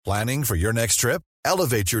Planning for your next trip?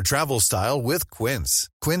 Elevate your travel style with Quince.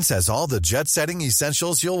 Quince has all the jet-setting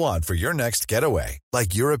essentials you'll want for your next getaway,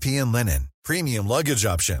 like European linen, premium luggage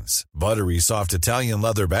options, buttery soft Italian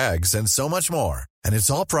leather bags, and so much more. And it's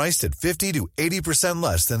all priced at 50 to 80%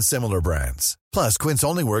 less than similar brands. Plus, Quince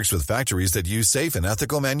only works with factories that use safe and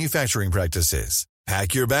ethical manufacturing practices.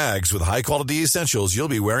 Pack your bags with high-quality essentials you'll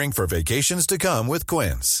be wearing for vacations to come with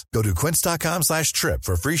Quince. Go to quince.com/trip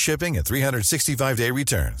for free shipping and 365-day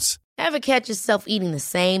returns. Ever catch yourself eating the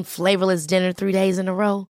same flavorless dinner 3 days in a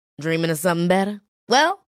row? Dreaming of something better?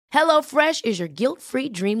 Well, HelloFresh is your guilt-free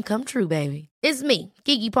dream come true, baby. It's me,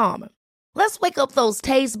 Keke Palmer. Let's wake up those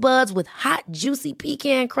taste buds with hot, juicy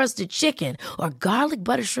pecan-crusted chicken or garlic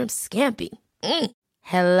butter shrimp scampi.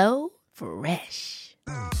 Hello Fresh.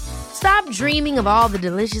 Stop dreaming of all the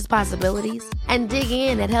delicious possibilities and dig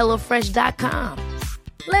in at HelloFresh.com.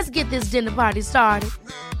 Let's get this dinner party started.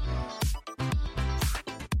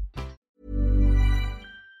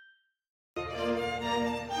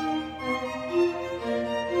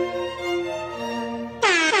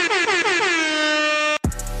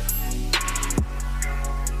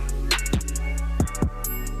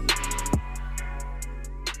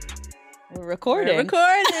 Recording.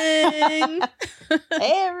 Hey,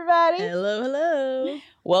 everybody. Hello.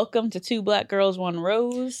 Welcome to Two Black Girls, One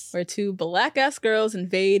Rose, where two black-ass girls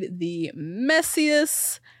invade the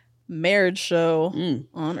messiest marriage show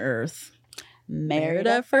on earth. Married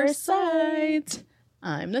at First Sight.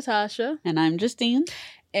 I'm Natasha. And I'm Justine.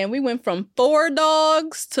 And we went from 4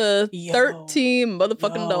 dogs to 13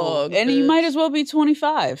 motherfucking dogs. And you might as well be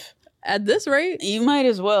 25. At this rate? You might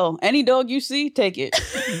as well. Any dog you see, take it.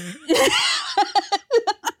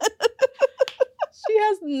 She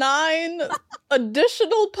has 9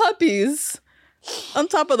 additional puppies on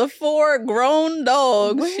top of the 4 grown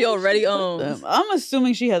dogs she already owns. I'm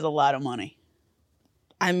assuming she has a lot of money.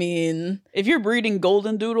 I mean, if you're breeding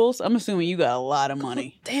golden doodles, I'm assuming you got a lot of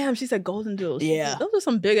money. Damn, she said golden doodles. Yeah. Those are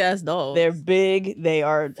some big ass dogs. They're big. They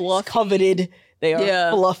are coveted. They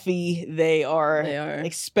are fluffy. They are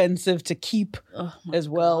expensive to keep as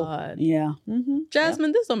well. God. Yeah. Mm-hmm.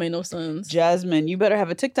 Jasmine, this don't make no sense. Jasmine, you better have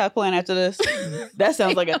a TikTok plan after this. That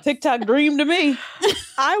sounds like a TikTok dream to me.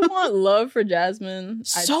 I want love for Jasmine.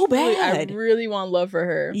 So bad. I really want love for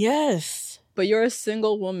her. Yes. But you're a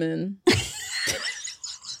single woman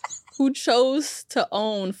who chose to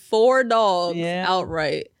own 4 dogs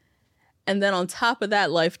outright. And then on top of that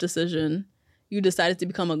life decision, you decided to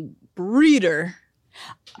become a breeder.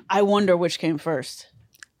 I wonder which came first.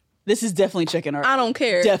 This is definitely chicken or egg. I don't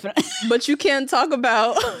care. Definitely. But you can't talk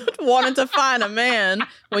about wanting to find a man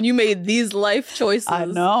when you made these life choices. I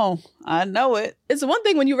know it. It's one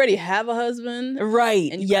thing when you already have a husband.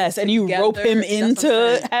 Right. And you rope him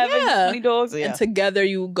into having 20 dogs. Yeah. And together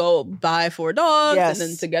you go buy 4 dogs. Yes.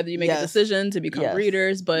 And then together you make a decision to become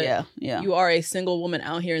breeders. But you are a single woman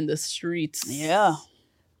out here in the streets. Yeah.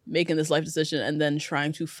 Making this life decision and then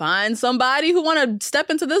trying to find somebody who want to step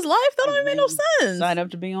into this life. That don't even make no sense. Sign up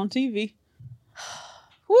to be on TV.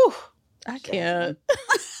 Whew. I can't.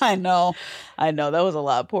 I know. That was a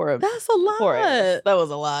lot. That's a lot. That was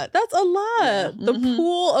a lot. That's a lot. Yeah. The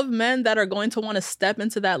pool of men that are going to want to step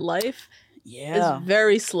into that life is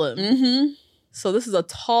very slim. Mm-hmm. So this is a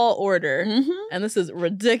tall order. Mm-hmm. And this is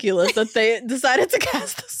ridiculous that they decided to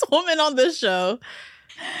cast this woman on this show.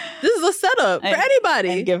 This is a setup for anybody.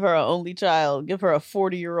 And give her an only child. Give her a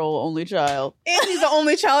 40-year-old only child. And he's the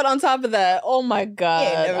only child on top of that. Oh my God.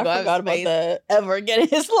 I forgot about that. Ever again in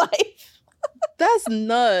his life. That's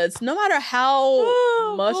nuts. No matter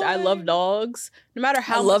how much I love dogs, no matter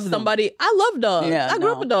how much somebody... I love dogs. Yeah, I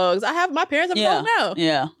grew up with dogs. My parents have dogs now.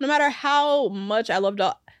 Yeah. No matter how much I love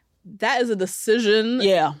dogs, that is a decision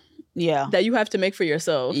that you have to make for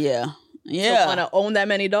yourself. Yeah. To want to own that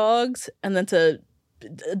many dogs and then to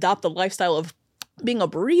adopt the lifestyle of being a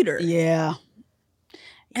breeder. Yeah.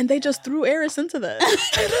 And they just threw Eris into that.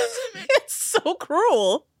 It's so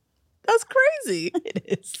cruel. That's crazy.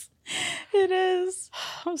 It is.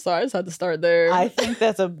 I'm sorry, I just had to start there. I think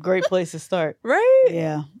that's a great place to start. Right?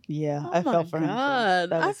 Yeah. Oh I felt for him. God.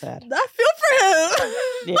 That was sad. I feel for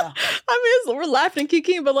him. Yeah. I mean, we're laughing and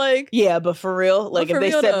kikiing, but like... Yeah, but for real, like if they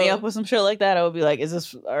set me though, up with some shit like that, I would be like, are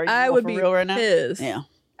you for real right now? Pissed. Yeah.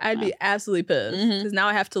 I'd be absolutely pissed. Because now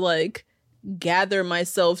I have to like gather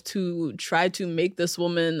myself to try to make this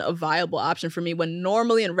woman a viable option for me when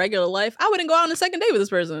normally in regular life, I wouldn't go out on a second date with this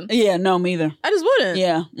person. Yeah, no, me either. I just wouldn't.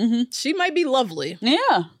 Yeah. Mm-hmm. She might be lovely.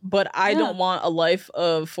 Yeah. But I don't want a life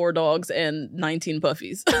of 4 dogs and 19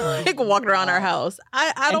 puppies. Like walking around our house.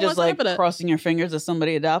 I don't want to for that. Crossing your fingers as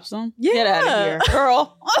somebody adopts them. Yeah. Get out of here,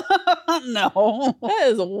 girl. No. That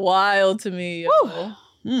is wild to me.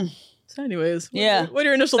 So anyways, what are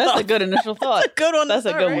your initial thoughts? That's a good initial thought. That's a good one. That's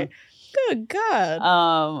a good one. Good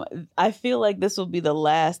God. I feel like this will be the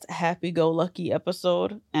last happy-go-lucky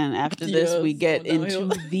episode, and after this, we get into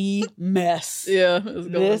the mess. Yeah,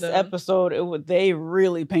 this episode, they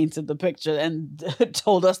really painted the picture and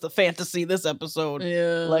told us the fantasy. This episode,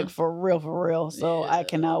 like for real. So I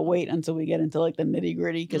cannot wait until we get into like the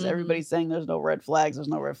nitty-gritty because everybody's saying there's no red flags,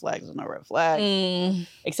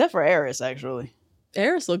 except for Eris, actually.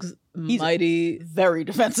 Eris looks very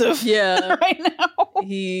defensive. Yeah, right now.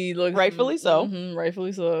 He looks rightfully so.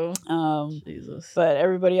 Rightfully so. Jesus. But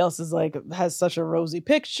everybody else is like has such a rosy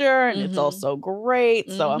picture, and it's all so great.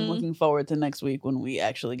 So I'm looking forward to next week when we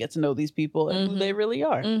actually get to know these people and who they really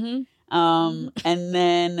are. And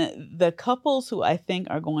then the couples who I think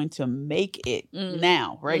are going to make it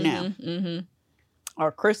now,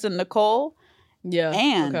 are Chris and Nicole. Yeah.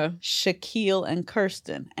 And Shaquille and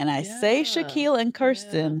Kirsten. And I say Shaquille and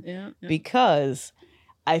Kirsten because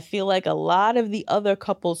I feel like a lot of the other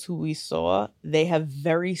couples who we saw, they have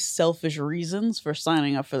very selfish reasons for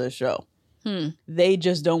signing up for the show. They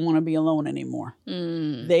just don't want to be alone anymore.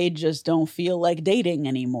 They just don't feel like dating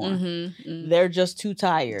anymore. They're just too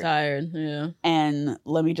tired. And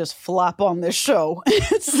let me just flop on this show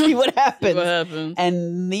and see what happens.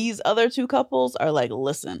 And these other two couples are like,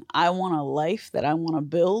 listen, I want a life that I want to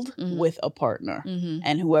build with a partner.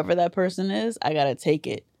 And whoever that person is, I got to take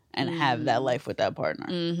it and have that life with that partner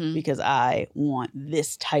because I want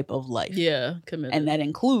this type of life. Yeah, committed. And that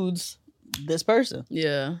includes this person.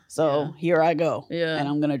 So here I go. And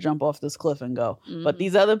I'm gonna jump off this cliff and go. But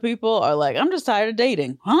these other people are like, I'm just tired of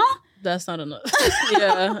dating. Huh? That's not enough.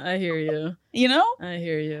 I hear you. You know? I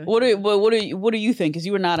hear you. What do you think? Because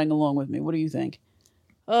you were nodding along with me. What do you think?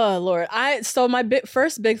 Oh Lord. So my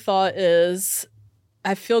first big thought is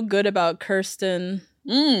I feel good about Kirsten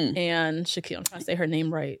and Shaquille. I'm trying to say her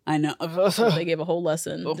name right. I know. They gave a whole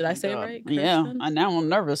lesson. Did I say it right? Kirsten? Yeah. Now I'm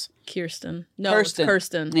nervous. Kirsten. No, Kirsten. It's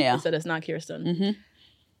Kirsten. Yeah. They said it's not Kirsten.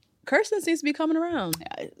 Kirsten seems to be coming around.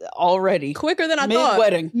 Already. Quicker than I thought.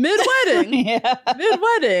 Mid-wedding.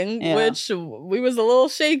 Mid-wedding, which we was a little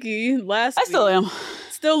shaky last week. I still am.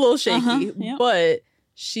 Still a little shaky. But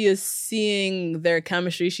she is seeing their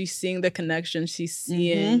chemistry. She's seeing the connection. She's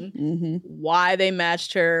seeing why they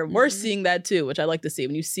matched her. We're seeing that too, which I like to see.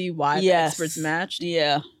 When you see why the experts matched. She's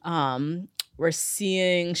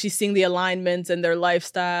seeing the alignments and their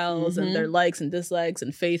lifestyles and their likes and dislikes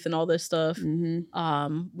and faith and all this stuff,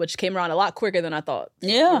 which came around a lot quicker than I thought.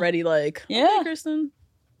 Already like, okay, Kirsten,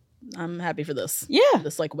 I'm happy for this.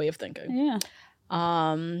 This like way of thinking.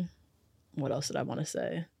 What else did I want to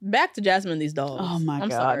say? Back to Jasmine and these dogs. Oh my God.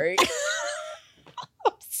 I'm sorry.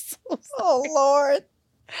 I'm so sorry. Oh Lord.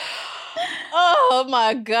 Oh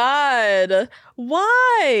my God.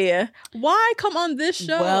 Why come on this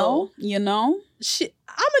show? Well, you know, I'm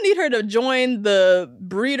gonna need her to join the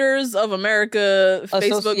Breeders of America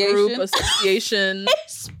Facebook group association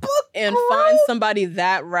and find somebody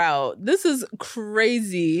that route. This is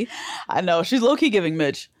crazy. I know. She's low-key giving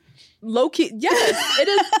Mitch. Low-key, yes. It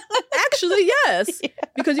is actually, yes.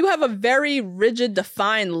 Because you have a very rigid,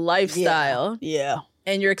 defined lifestyle.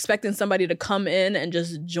 And you're expecting somebody to come in and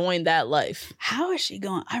just join that life. How is she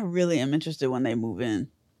going? I really am interested when they move in.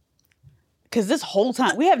 Because this whole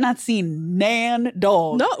time, we have not seen Nan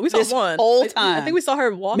dog. No, we saw this one. Whole time. I think we saw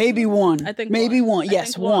her walk. Maybe one. I think maybe one.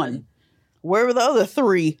 Yes, one. Where were the other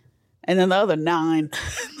 3? And then the other 9.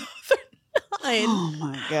 Oh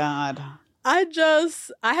my God. I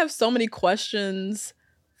have so many questions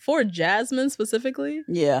for Jasmine specifically.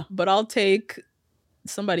 But I'll take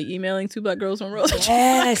somebody emailing 2blackgirls1reality.com.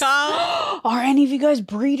 Yes. Are any of you guys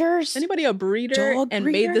breeders? Anybody a breeder Dog and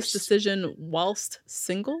breeders? made this decision whilst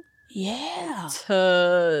single? Yeah.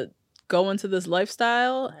 To go into this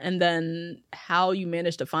lifestyle, and then how you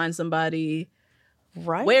managed to find somebody,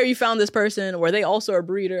 right? Where you found this person, were they also a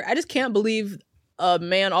breeder? I just can't believe a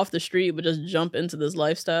man off the street would just jump into this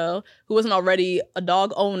lifestyle who wasn't already a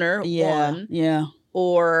dog owner,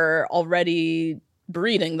 or already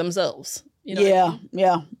breeding themselves. You know what I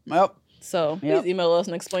mean? Yep. So please email us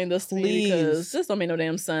and explain this to me, because this don't make no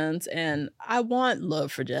damn sense. And I want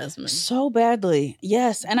love for Jasmine so badly.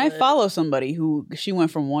 Yes. And I follow somebody who she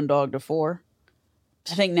went from 1 dog to 4.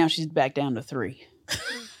 I think now she's back down to 3.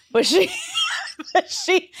 But she in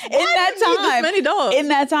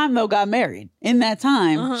that time though got married. In that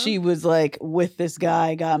time she was like with this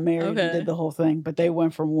guy, got married, and did the whole thing. But they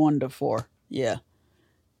went from 1 to 4. Yeah.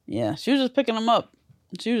 She was just picking them up.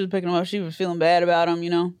 She was feeling bad about them, you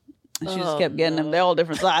know. And she just kept getting them. They're all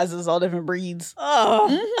different sizes, all different breeds.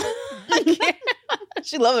 I can't.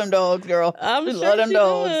 She love them dogs, girl. I'm she sure love them she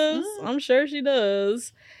dogs. does. I'm sure she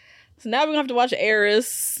does. So now we're gonna have to watch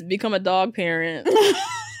Eris become a dog parent.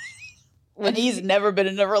 When he's never been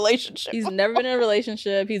in a relationship. He's never been in a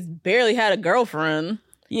relationship. He's barely had a girlfriend.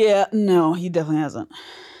 Yeah, no, he definitely hasn't.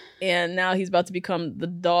 And now he's about to become the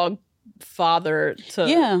dog father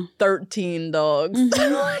to 13 dogs.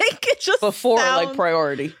 Like, it just before sounds, like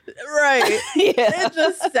priority. Right. Yeah. It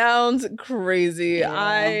just sounds crazy.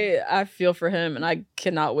 Yeah. I feel for him, and I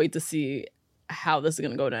cannot wait to see how this is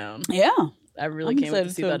gonna go down. Yeah. I really can't wait to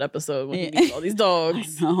see that episode when he meets all these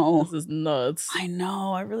dogs. I know. This is nuts. I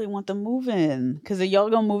know. I really want them moving. Because are y'all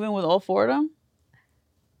gonna move in with all 4 of them?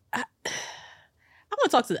 I want to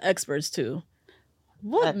talk to the experts too.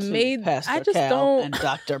 What made Pastor I just Cal don't and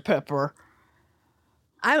Dr. Pepper?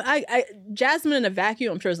 I Jasmine in a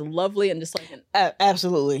vacuum, I'm sure, is lovely and just like an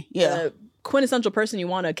absolutely, yeah, quintessential person you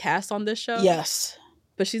want to cast on this show. Yes,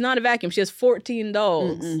 but she's not a vacuum. She has 14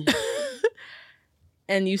 dogs,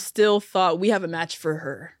 and you still thought we have a match for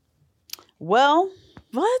her. Well,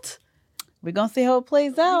 what? We're gonna see how it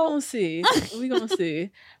plays out. We're gonna see. We're gonna see.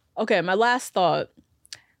 Okay, my last thought.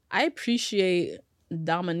 I appreciate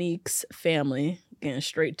Dominique's family getting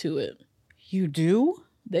straight to it. You do?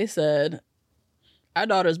 They said, our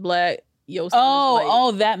daughter's black. Your son is white.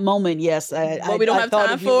 Oh, that moment, yes. What we don't have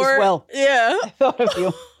time for. Well, yeah. I thought of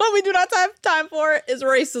you. What we do not have time for is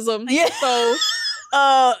racism. Yeah. So,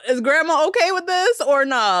 is grandma okay with this or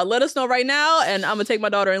nah? Let us know right now, and I'm gonna take my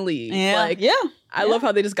daughter and leave. Yeah. I love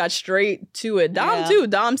how they just got straight to it. Dom too.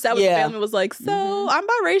 Dom sat with the family and was like, so I'm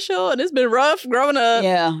biracial and it's been rough growing up.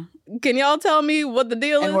 Yeah. Can y'all tell me what the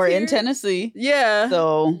deal is? And we're here? in Tennessee. Yeah.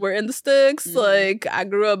 So we're in the sticks. Like, I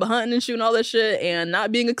grew up hunting and shooting all this shit and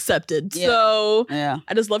not being accepted. Yeah. So yeah.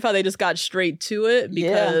 I just love how they just got straight to it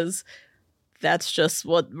because that's just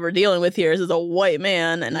what we're dealing with here. This is a white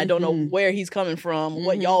man, and I don't know where he's coming from,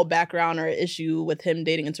 what y'all background or issue with him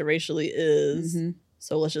dating interracially is.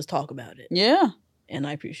 So let's just talk about it. Yeah. And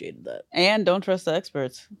I appreciated that. And don't trust the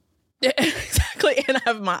experts. Yeah, exactly. And I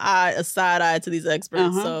have a side eye to these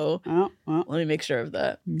experts. So let me make sure of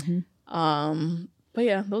that. But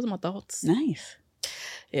yeah, those are my thoughts. Nice.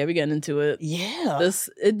 Yeah, we're getting into it. Yeah.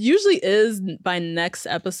 It usually is by next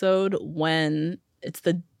episode when it's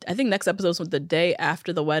I think next episode is the day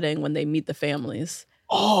after the wedding when they meet the families.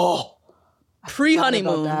 Oh.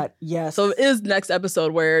 Pre-honeymoon. That. Yes. So it is next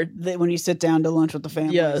episode where when you sit down to lunch with the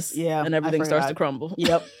families. Yes. Yeah. And everything starts to crumble.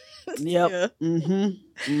 Yep. Yep.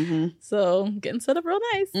 Yeah. So getting set up real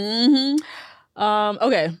nice.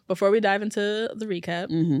 Okay, before we dive into the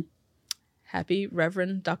recap, happy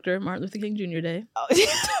Reverend Dr. Martin Luther King Jr. Day.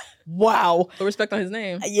 Wow. Put respect on his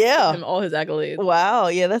name. Yeah. And all his accolades. Wow.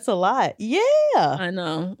 Yeah, that's a lot. Yeah. I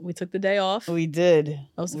know. We took the day off. We did.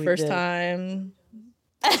 That was the first time.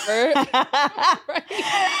 Yeah,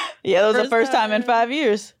 that was the first time in 5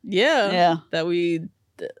 years. Yeah. Yeah. That we,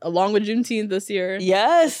 along with Juneteenth this year.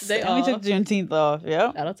 Yes. We took Juneteenth off.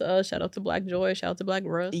 Yeah. Shout out to us. Shout out to Black Joy. Shout out to Black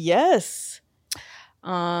Russ. Yes.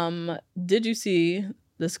 Did you see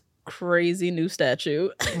this crazy new statue?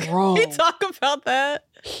 Bro. Can we talk about that?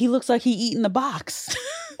 He looks like he eating the box.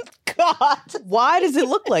 God. Why does it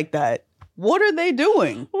look like that? What are they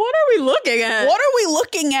doing? What are we looking at? What are we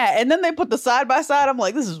looking at? And then they put the side by side. I'm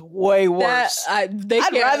like, this is way worse. I'd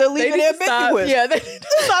rather leave it ambiguous. Yeah, they need to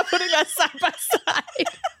stop putting that side by side.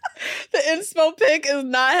 The inspo pic is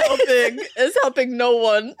not helping. It's helping no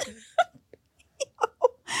one.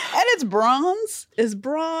 And it's bronze. It's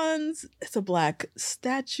bronze. It's a black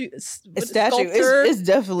statue. It's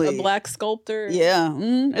definitely a black sculptor. Yeah.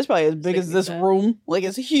 It's probably as big as this room. Like,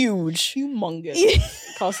 it's huge. Humongous. It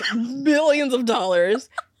costs millions of dollars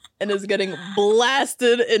and is getting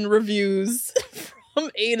blasted in reviews from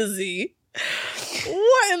A to Z.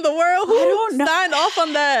 What in the world? Who I don't know. signed off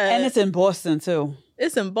on that? And it's in Boston, too.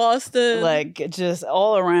 It's in Boston. Like, just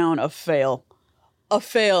all around a fail. A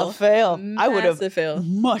fail. I would have fail.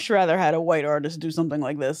 much rather had a white artist do something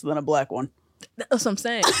like this than a black one. That's what I'm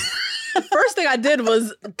saying. The first thing I did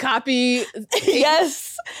was copy.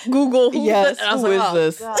 Yes. Google. Who yes. I was who like, is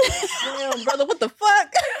this? God, damn, brother, what the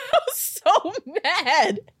fuck? I was so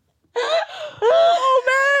mad.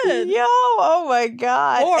 Oh man. Yo, oh my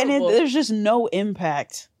God. Horrible. And there's just no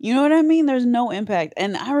impact. You know what I mean? There's no impact.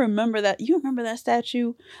 And I remember that. You remember that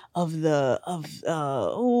statue of who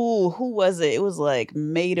was it? It was like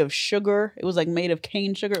made of sugar. It was like made of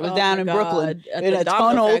cane sugar. It was down in Brooklyn. At in the a Domino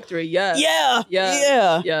tunnel. Factory, yes. Yeah. Yes.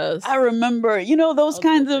 Yeah. Yes. I remember, those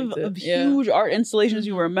kinds of Yeah. huge art installations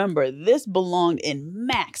you remember. This belonged in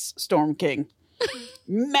Max Storm King.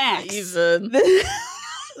 Max. Even.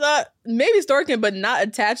 maybe stalking, but not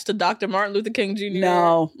attached to Dr. Martin Luther King Jr.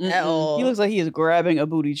 No. At all. He looks like he is grabbing a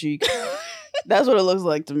booty cheek. That's what it looks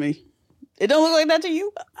like to me. It don't look like that to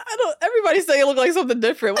you? Everybody say it look like something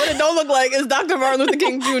different. What it don't look like is Dr. Martin Luther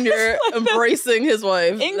King Jr. embracing his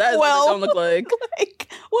wife. That's what it don't look like.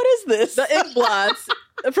 Like, what is this? The ink blots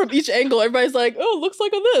from each angle. Everybody's like, oh, it looks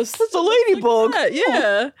like this. It's a ladybug. Like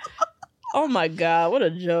yeah. Oh my God, what a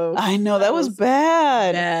joke. I know, that was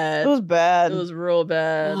bad. Bad. It was bad. It was real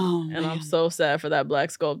bad. Oh, and man. I'm so sad for that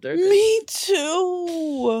black sculptor. Me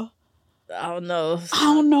too. I don't know. I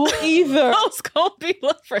don't know either. How's gonna be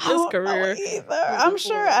left for his career? I'm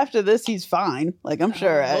sure after this he's fine. Like I'm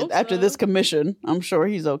sure after this commission, I'm sure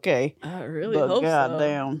he's okay. I really but hope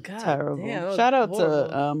goddamn, terrible. Shout out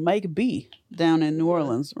to Mike B down in New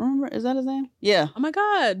Orleans. Remember, is that his name? Yeah. Oh my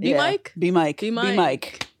God, Mike. B Mike. Damn,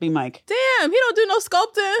 he don't do no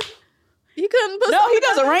sculpting. He couldn't put. No, he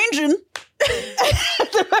does arranging.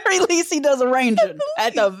 At the very least, he does arranging.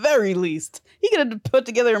 At the very least, he could have put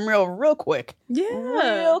together a mural real quick. Yeah,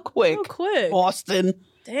 real quick. Boston.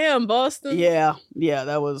 Damn, Boston. Yeah,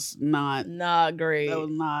 that was not great. That was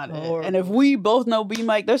not it. And if we both know B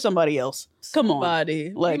Mike, there's somebody else. Come on, like,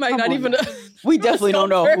 we might not even. We definitely don't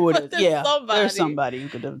know who it is. Yeah, there's somebody who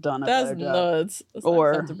could have done a That's better job. nuts. That's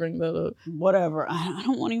or to bring that up. Whatever. I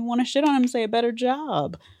don't even want to shit on him and say a better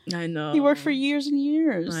job. I know he worked for years and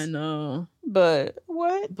years. I know, but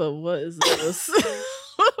what? But what is this?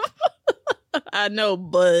 I know,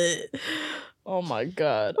 but oh my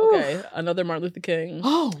God. Okay, another Martin Luther King.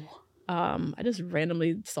 Oh. I just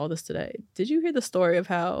randomly saw this today. Did you hear the story of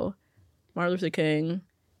how Martin Luther King,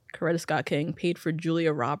 Coretta Scott King, paid for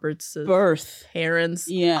Julia Roberts'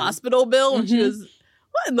 parents' hospital bill when she was,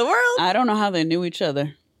 what in the world? I don't know how they knew each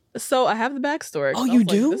other. So I have the backstory. Oh, you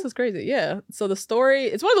do? This is crazy. Yeah. So the story,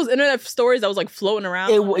 it's one of those internet stories that was like floating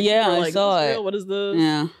around. I saw it. What is this?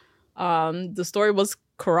 Yeah. The story was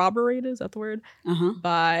corroborated, is that the word?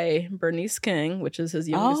 By Bernice King, which is his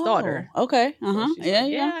youngest daughter. Okay. So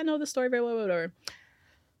yeah, I know the story very well, whatever.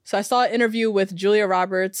 So I saw an interview with Julia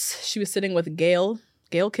Roberts. She was sitting with Gail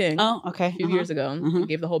King. Oh, okay. A few years ago. He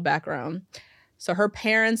gave the whole background. So her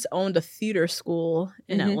parents owned a theater school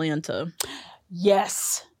in Atlanta.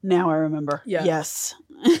 Yes. Now I remember. Yeah. Yes.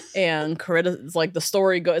 And Coretta, it's like the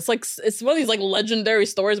story goes. It's one of these like legendary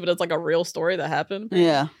stories, but it's like a real story that happened.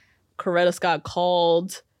 Yeah. Coretta Scott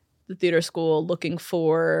called the theater school looking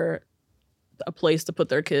for a place to put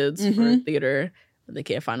their kids for theater. And they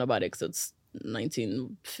can't find nobody because it's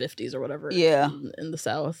 1950s or whatever. Yeah. In the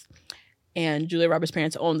South. And Julia Roberts'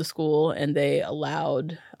 parents owned the school, and they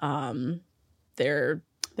allowed their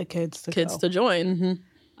kids to join.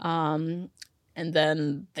 And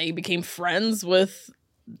then they became friends with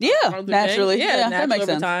naturally. Yeah, that makes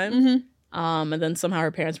over sense. time. And then somehow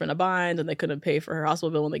her parents were in a bind, and they couldn't pay for her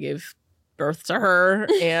hospital bill when they gave birth to her.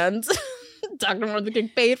 And Dr. Martin Luther King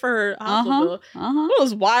paid for her hospital bill. It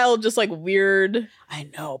was wild, just like weird. I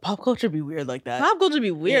know. Pop culture be weird like that. Pop culture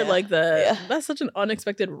be weird like that. Yeah. That's such an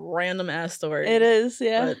unexpected, random ass story. It is,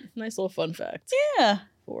 yeah. But nice little fun fact. Yeah.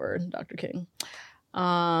 For Dr. King.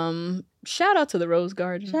 Shout out to the Rose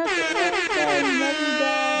Garden. Shout out to the Rose Garden.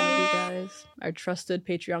 Love you guys. Our trusted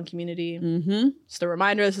Patreon community. Just a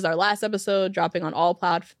reminder, this is our last episode, dropping on all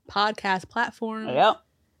podcast platforms. Yep.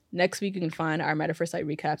 Next week, you can find our Matter First Sight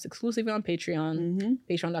recaps exclusively on Patreon.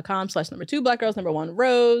 Patreon.com/2 Black Girls 1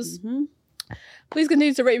 Rose. Please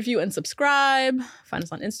continue to rate, review, and subscribe. Find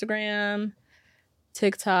us on Instagram,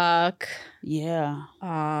 TikTok. Yeah.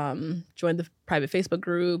 Join the private Facebook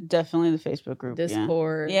group. Definitely the Facebook group.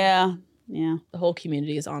 Discord. Yeah. The whole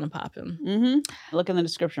community is on and popping. Look in the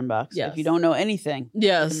description box. Yes. If you don't know anything,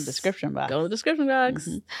 yes. Look in the description box. Go to the description box.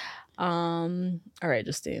 All right,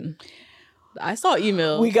 Justine. I saw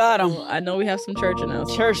emails. We got them. I know we have some church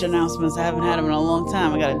announcements. I haven't had them in a long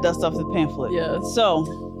time. I got to dust off the pamphlet. Yeah. So,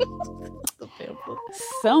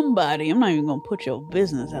 somebody, I'm not even going to put your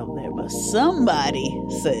business out there, but somebody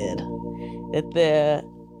said that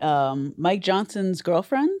Mike Johnson's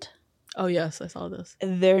girlfriend. Oh, yes, I saw this.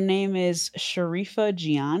 Their name is Sharifa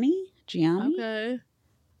Gianni. Okay.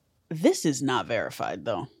 This is not verified,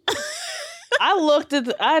 though. I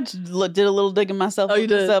did a little digging myself. Oh, you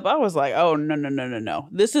did? Up. I was like, oh, no.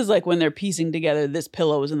 This is like when they're piecing together this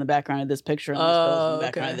pillow is in the background of this picture and this pillow is in the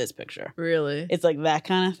background of this picture. Really? It's like that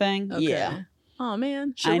kind of thing. Okay. Yeah. Oh,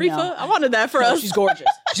 man. Sharifa? I wanted that for us. She's gorgeous.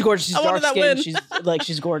 She's dark skinned.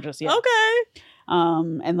 She's gorgeous. Yeah. Okay.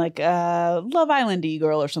 And like Love Island-y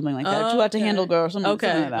girl or something like that. Too Hot to Handle girl or something like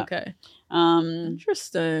that. Okay.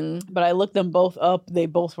 Interesting. But I looked them both up. They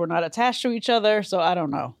both were not attached to each other, so I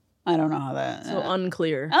don't know. I don't know how that. So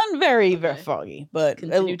unclear. Very, very foggy. But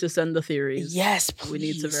continue to send the theories. Yes, please. We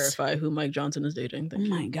need to verify who Mike Johnson is dating. Thank you.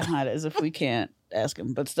 My God, as if we can't ask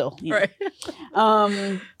him, but still. Right.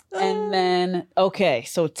 And then, okay,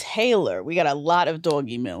 so Taylor, we got a lot of dog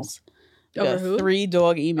emails. Over who? 3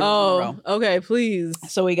 dog emails in a row. Okay, please.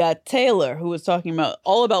 So we got Taylor, who was talking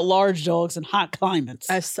all about large dogs in hot climates.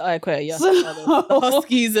 Okay, yeah. The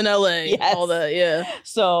Huskies in LA. Yes. All that, yeah.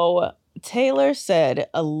 So Taylor said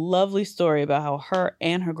a lovely story about how her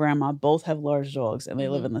and her grandma both have large dogs and they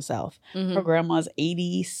live in the South. Her grandma's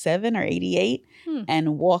 87 or 88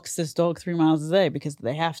 and walks this dog 3 miles a day because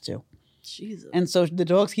they have to. Jesus. And so the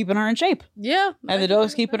dog's keeping her in shape. Yeah. And the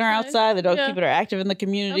dog's keeping her outside. The dog's keeping her active in the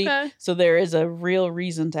community. Okay. So there is a real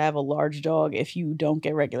reason to have a large dog if you don't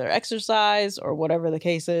get regular exercise or whatever the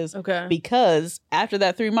case is. Okay. Because after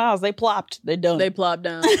that 3 miles, they plopped. They're done. They plopped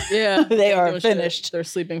down. Yeah. They are finished. Shit. They're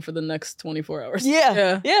sleeping for the next 24 hours.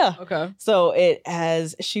 Yeah. Okay. So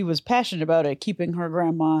she was passionate about it, keeping her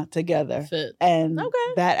grandma together. Fit. And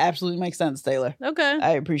that absolutely makes sense, Taylor. Okay.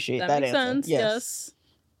 I appreciate that makes answer. sense. Yes.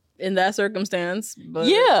 In that circumstance, but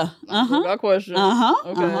got questions.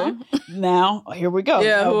 Okay. Now here we go.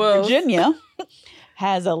 Yeah, who else? Virginia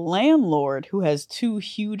has a landlord who has 2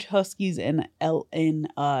 huge huskies in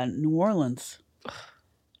New Orleans.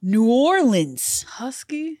 New Orleans.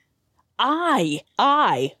 Husky? I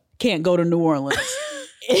can't go to New Orleans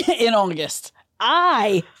in August.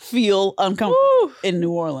 I feel uncomfortable in New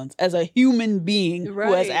Orleans as a human being who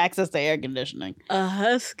has access to air conditioning. A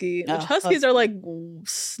husky. Which huskies are like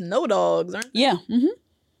snow dogs, aren't they? Yeah. Mm-hmm.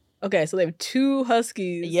 Okay, so they have 2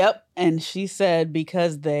 huskies. Yep. And she said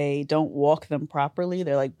because they don't walk them properly,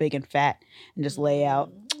 they're like big and fat and just lay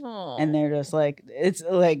out. Aww. And they're just like, it's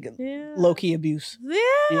like low-key abuse.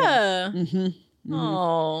 Yeah. Mm-hmm. Mm-hmm.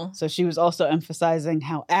 Oh. So she was also emphasizing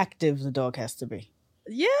how active the dog has to be.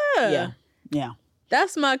 Yeah. Yeah.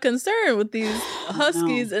 That's my concern with these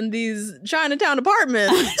huskies and these Chinatown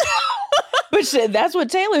apartments. But that's what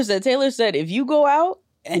Taylor said. Taylor said, if you go out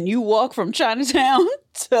and you walk from Chinatown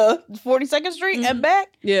to 42nd Street and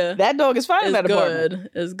back, that dog is fine in that apartment.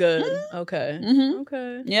 It's good. Okay. Mm-hmm.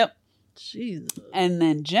 Okay. Yep. Jesus. And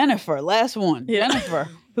then Jennifer, last one. Jennifer,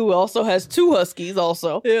 who also has 2 huskies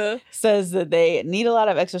says that they need a lot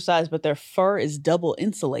of exercise, but their fur is double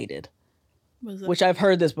insulated. Which I've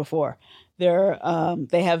heard this before.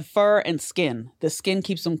 They have fur and skin. The skin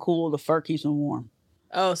keeps them cool. The fur keeps them warm.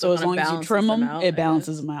 Oh, so as long as you trim them, it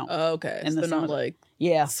balances them out. Oh, okay. And so they're not like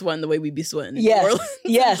sweating the way we be sweating. Yes.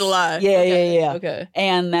 Yes. July. Yeah. Okay.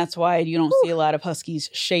 And that's why you don't see a lot of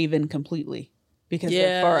huskies shaven completely because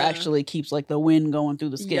their fur actually keeps like the wind going through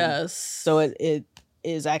the skin. Yes. So it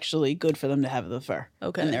is actually good for them to have the fur.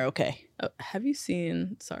 Okay. And they're okay. Have you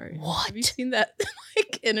seen What? Have you seen that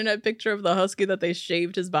like internet picture of the husky that they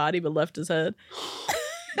shaved his body but left his head?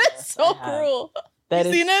 It's so cruel. That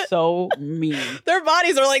you is seen it? so mean. Their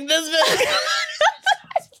bodies are like this big.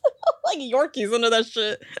 Like Yorkies under that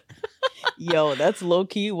shit. Yo, that's low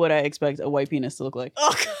key what I expect a white penis to look like.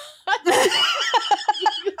 Oh God. That's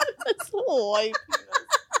white penis.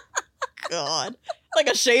 God. Like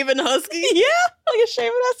a shaven husky? Yeah, like a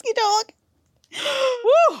shaven husky dog.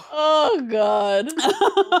 Woo! Oh God.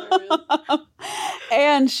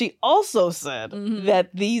 And she also said that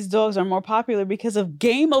these dogs are more popular because of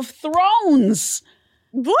Game of Thrones.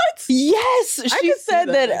 What? Yes, she said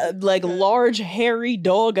that large hairy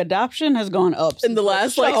dog adoption has gone up in the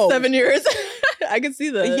last 7 years. I can see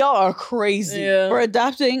that. Y'all are crazy for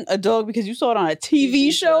adopting a dog because you saw it on a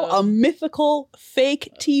TV show, a mythical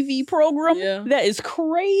fake TV program. Yeah. That is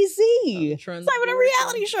crazy. It's not even a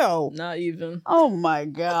reality show. Not even. Oh my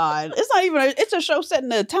God. It's not even it's a show set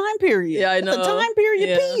in a time period. Yeah, I know. It's a time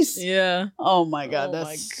period piece. Yeah. Oh my God.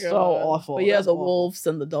 That's so awful. But the wolves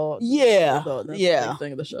and the dog. Yeah. That's the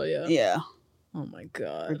thing of the show. Yeah. Yeah. Oh my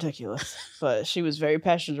God. Ridiculous. But she was very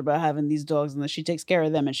passionate about having these dogs and that she takes care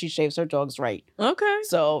of them and she shaves her dogs right. Okay.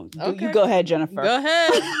 So you go ahead, Jennifer. Go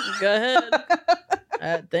ahead. Go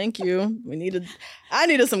ahead. Thank you. I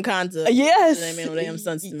needed some content. Yes. They made no damn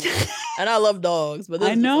sense to me. And I love dogs, but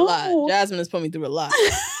this is a lot. Jasmine has put me through a lot.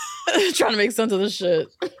 Trying to make sense of this shit.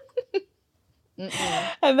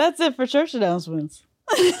 And that's it for church announcements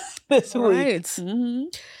this week. Right. Mm-hmm.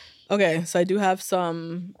 Okay, so I do have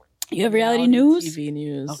some... You have reality news? TV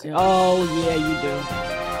news. Okay. Yeah. Oh, yeah, you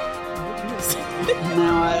do.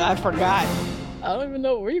 No, I forgot. I don't even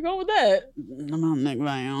know. Where you going with that? I'm on Nick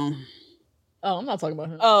Viall. Oh, I'm not talking about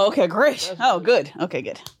him. Oh, okay, great. Good. Okay,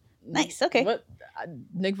 good. Nice, okay. What?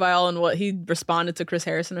 Nick Viall and what? He responded to Chris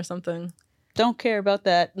Harrison or something? Don't care about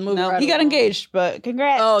that. No, he got engaged, but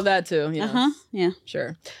congrats. Oh, that too. Yeah. Yeah.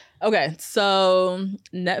 Sure. Okay, so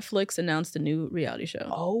Netflix announced a new reality show.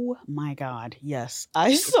 Oh my God, yes.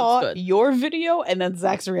 I saw your video and then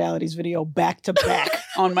Zach's realities video back to back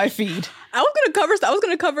on my feed. I was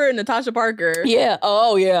gonna cover Natasha Parker. Yeah.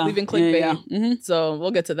 Oh yeah. Leaving clickbait. Yeah. Mm-hmm. So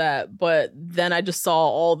we'll get to that. But then I just saw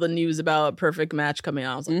all the news about Perfect Match coming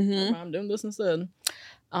out. I was like, I'm doing this instead.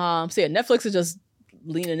 So yeah, Netflix is just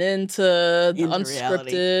leaning into the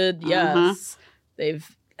unscripted. Reality. Yes.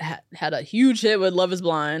 They've had a huge hit with Love is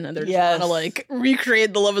Blind, and they're just trying to like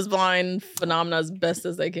recreate the Love is Blind phenomena as best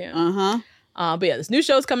as they can. But yeah, this new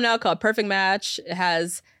show is coming out called Perfect Match. It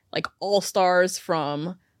has like all stars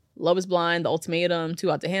from Love is Blind, The Ultimatum, Too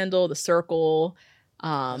Hot to Handle, The Circle.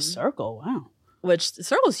 The Circle, wow. Which The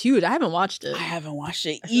Circle's huge. I haven't watched it. I haven't watched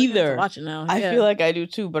it either. Watch it now. I feel like I do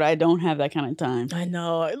too, but I don't have that kind of time. I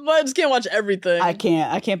know. I just can't watch everything. I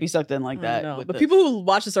can't be sucked in like that. But people who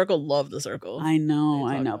watch The Circle love The Circle. I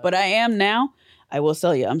know. But I am now. I will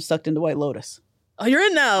tell you, I'm sucked into White Lotus. Oh, you're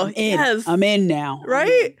in now. Yes. I'm in now.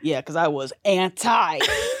 Right? Yeah, because I was anti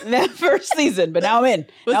that first season, but now I'm in.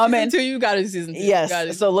 Now I'm in. Season 2, you got it season 2.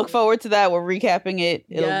 Yes. So look forward to that. We're recapping it.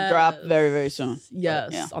 It'll drop very, very soon.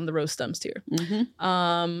 Yes. On the Rose Stems tier.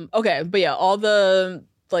 Okay. But yeah, all the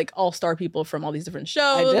like all-star people from all these different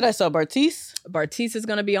shows. I saw Bartise. Bartise is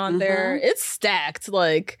going to be on there. It's stacked.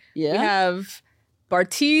 Like, we have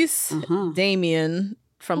Bartise, Damien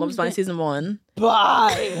from Love is Blind Season 1.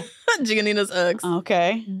 Bye. Giannina's ex.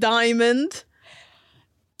 Okay. Diamond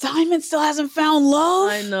still hasn't found love?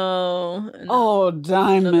 I know. Oh,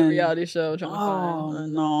 Diamond. Another reality show.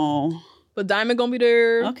 No. But Diamond gonna be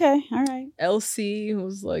there. Okay, all right. Elsie,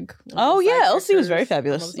 who's like... Elsie was very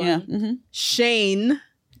fabulous. Yeah. Shane.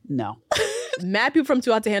 No. Mad people from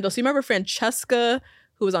Too Hot to Handle. So you remember Francesca,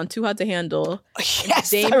 who was on Too Hot to Handle?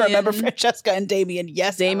 Yes, I remember Francesca and Damien.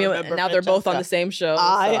 Yes, Damien. And now they're both on the same show. So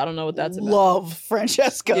I don't know what that's about. Love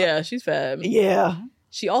Francesca. Yeah, she's fab. Yeah.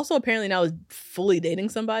 She also apparently now is fully dating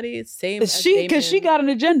somebody. Same as because she got an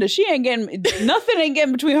agenda. She ain't getting nothing. Ain't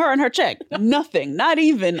getting between her and her check. Nothing. Not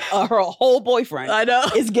even her whole boyfriend. I know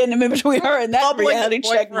is getting in between her and that reality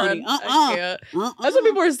check money. That's what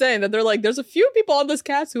people are saying. That they're like, there's a few people on this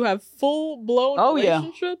cast who have full blown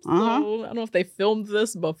relationships. So I don't know if they filmed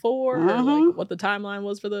this before or like what the timeline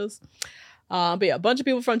was for this. But yeah, a bunch of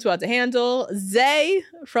people from Too Hot to Handle. Zay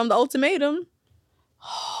from The Ultimatum.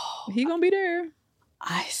 He gonna be there.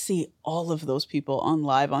 I see all of those people on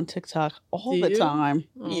live on TikTok all the time.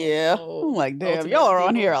 Yeah. I'm like, damn, y'all are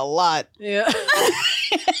on here a lot. Yeah.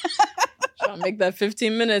 Trying to make that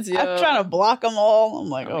 15 minutes, yo. I'm trying to block them all. I'm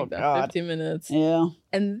like, oh, God. 15 minutes. Yeah.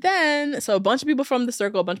 And then, so a bunch of people from The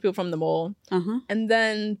Circle, a bunch of people from The Mole. And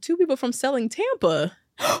then 2 people from Selling Tampa.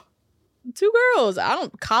 2 girls.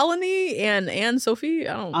 Colony and Anne Sophie.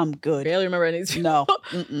 I'm good. Barely remember any. No.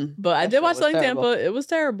 But I did watch Selling Tampa. It was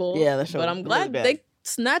terrible. Yeah, that show. But I'm glad they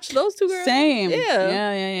snatched those 2 girls. Same.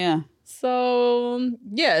 Yeah. So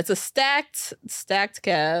yeah, it's a stacked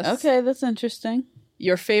cast. Okay, that's interesting.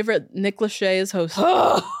 Your favorite Nick Lachey is hosting.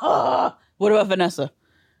 What about Vanessa?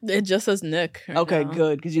 It just says Nick. Okay,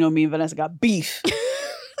 good. Because you know me and Vanessa got beef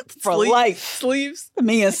for life. Sleeves.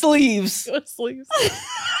 Me and Sleeves. Sleeves.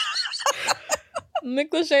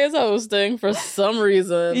 Nick Lachey is hosting for some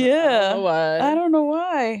reason. Yeah. I don't know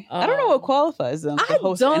why. I don't know what qualifies them to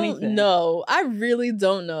host anything. I don't know. I really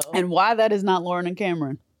don't know. And why that is not Lauren and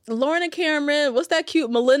Cameron. Lauren and Cameron. What's that cute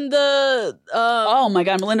Melinda? Oh my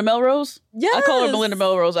God, Melinda Melrose? Yes. I call her Melinda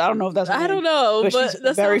Melrose. I don't know if that's her name. I don't know, but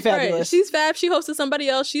she's very fabulous. Right. She's fab. She hosted somebody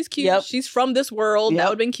else. She's cute. Yep. She's from this world. Yep. That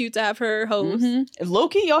would have been cute to have her host. If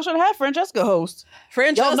low-key, y'all should have had Francesca host.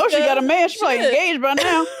 Francesca. Y'all know she got a man. She's probably engaged by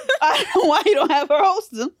now. I don't know why you don't have her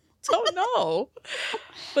hosting. Don't know.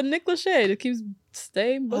 But Nick Lachey keeps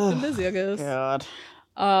staying booked and busy, I guess. God.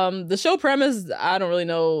 The show premise, I don't really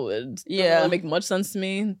know. It doesn't really make much sense to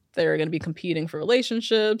me. They're going to be competing for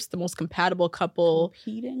relationships. The most compatible couple.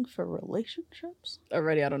 Competing for relationships?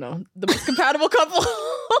 Already, I don't know. The most compatible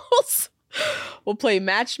couples will play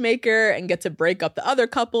matchmaker and get to break up the other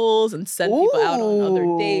couples and send people out on other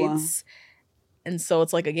dates. And so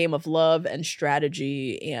it's like a game of love and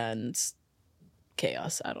strategy and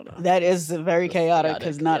chaos. I don't know. That is very chaotic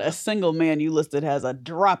because not a single man you listed has a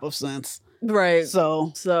drop of sense. Right.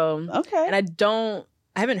 So okay. And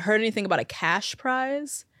I haven't heard anything about a cash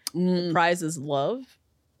prize. The prize is love.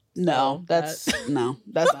 No, that's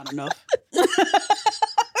not enough.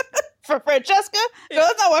 For Francesca? No,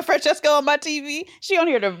 that's not why Francesca on my TV. She on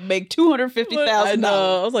here to make $250,000. I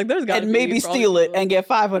know. I was like, there's got to be maybe steal it and get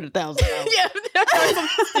 $500,000. Yeah,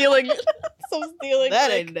 stealing Some stealing.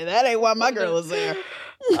 That ain't why my girl is there.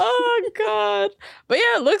 Oh God! But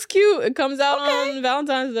yeah, it looks cute. It comes out on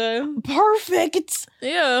Valentine's Day. Perfect.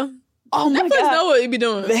 Yeah. Oh my Netflix God. know what he'd be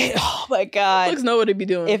doing. Oh my God. Netflix know what he'd be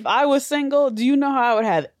doing. If I was single, do you know how I would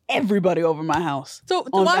have everybody over my house? So to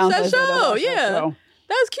watch that show, yeah.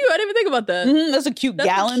 That's cute. I didn't even think about that. That's a cute That's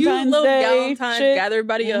Galentine's a cute little Day Galentine's, shit. gather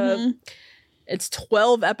everybody up. It's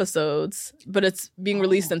 12 episodes, but it's being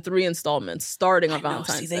released in 3 installments starting on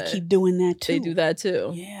Valentine's Day. They keep doing that too. They do that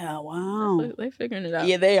too. Yeah, wow. They're figuring it out.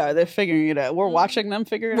 Yeah, they are. They're figuring it out. We're watching them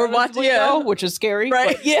figure it out. We're watching, yeah. Which is scary.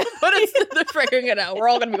 Right. But yeah. But they're figuring it out. We're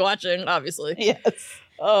all going to be watching, obviously. Yes.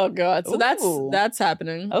 Oh, God. So Ooh. that's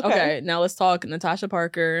happening. Okay, now let's talk Natasha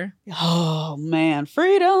Parker. Oh, man.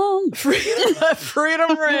 Freedom.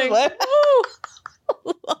 Freedom ring.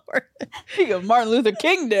 Lord. Martin Luther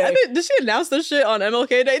King Day. Did she announce this shit on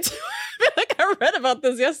MLK Day too? I feel like I read about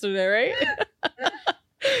this yesterday, right?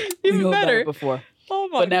 Even better. Before. Oh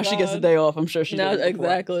my But now God. she gets a day off. I'm sure she now, did it before.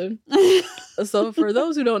 exactly. So for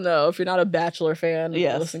those who don't know, if you're not a Bachelor fan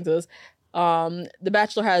listening to this, The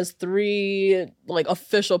Bachelor has 3 like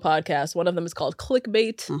official podcasts. One of them is called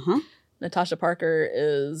Clickbait. Natasha Parker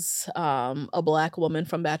is a Black woman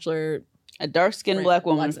from Bachelor. A dark-skinned Black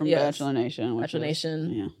woman from yes. Bachelor Nation. Bachelor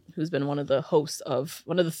Nation, who's been one of the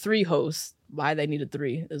 3 hosts. Why they needed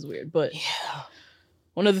 3 is weird, but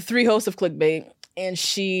one of the 3 hosts of Clickbait. And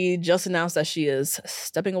she just announced that she is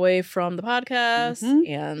stepping away from the podcast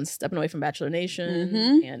and stepping away from Bachelor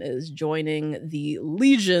Nation and is joining the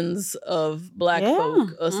legions of Black folk,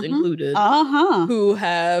 us included, who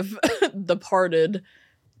have departed.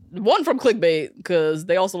 One from Clickbait, because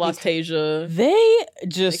they also lost Tasia. They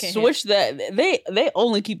just switched that. They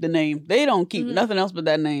only keep the name. They don't keep nothing else but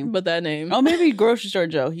that name. Oh, maybe Grocery Store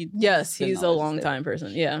Joe. He's a long-time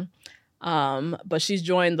person. Yeah. But she's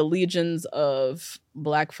joined the legions of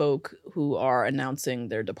Black folk who are announcing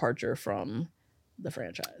their departure from the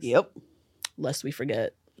franchise. Yep. Lest we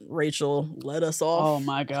forget, Rachel led us off. Oh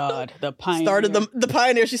my God. The pioneer. Started the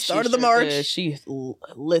pioneer. She started the march. Did. She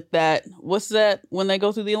lit that. What's that when they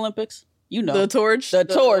go through the Olympics? You know. The torch. The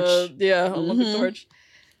torch. Olympic torch.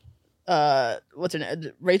 What's her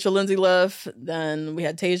name? Rachel Lindsay left. Then we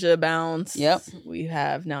had Tasia bounce. Yep. We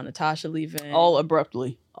have now Natasha leaving. All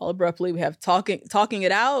abruptly. We have talking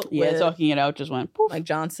it out. Yeah, Talking It Out just went poof. Mike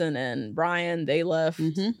Johnson and Brian, they left.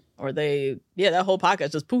 Or that whole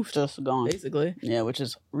podcast just poof. Just gone. Basically. Yeah, which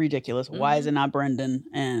is ridiculous. Why is it not Brandon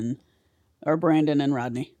and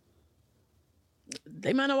Rodney?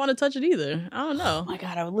 They might not want to touch it either. I don't know. Oh my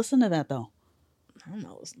God, I would listen to that though. I'm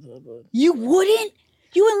not listening to it, but You wouldn't?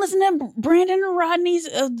 You wouldn't listen to Brandon and Rodney's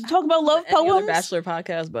talk about love any poems? other Bachelor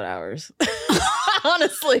podcast but ours.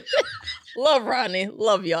 Honestly. Love Rodney.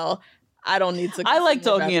 Love y'all. I don't need to. I like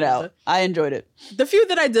Talking It Out. I enjoyed it. The few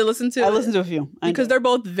that I did listen to. I listened to a few. Because they're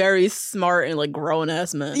both very smart and like grown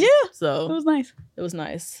ass men. Yeah. So it was nice. It was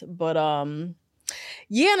nice. But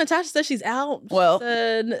yeah, Natasha said she's out. Well, she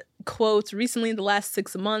said, quote, recently in the last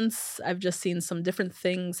 6 months, I've just seen some different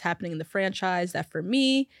things happening in the franchise that for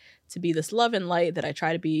me to be this love and light that I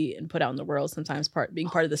try to be and put out in the world, sometimes being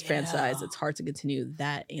part of this franchise, it's hard to continue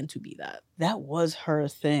that and to be that. That was her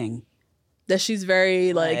thing. That she's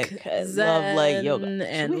very like zen love, like yoga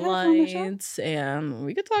and light, and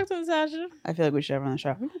we could talk to Natasha. I feel like we should have her on the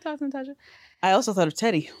show. We could talk to Natasha. I also thought of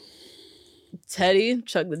Teddy,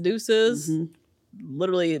 Chuck the Deuces,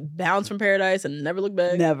 literally bounced from paradise and never looked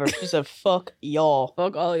back. Never. She said, "Fuck y'all,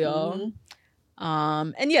 fuck all y'all."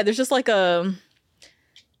 And yeah, there's just like a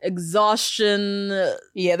exhaustion.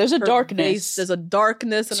 Yeah, there's a darkness. There's a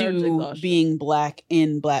darkness to being Black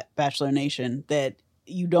in Black Bachelor Nation that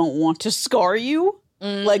you don't want to scar you.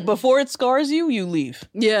 Like before it scars you, you leave.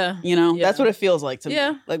 Yeah. You know, that's what it feels like to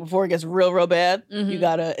me. Like before it gets real bad, you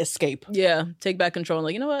gotta escape. Yeah. Take back control. And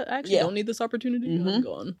like, you know what? I actually don't need this opportunity. I'm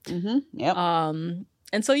going. Yep. And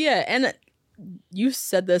so, yeah. And you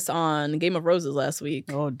said this on Game of Roses last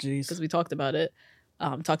week. Oh, jeez. Because we talked about it.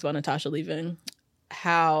 Talked about Natasha leaving.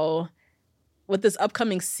 How with this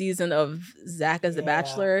upcoming season of Zach as the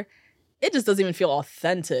Bachelor, it just doesn't even feel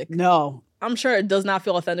authentic. No. I'm sure it does not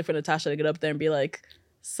feel authentic for Natasha to get up there and be like,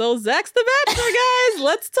 so Zach's the Bachelor, guys.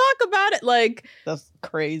 Let's talk about it. Like, that's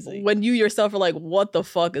crazy. When you yourself are like, what the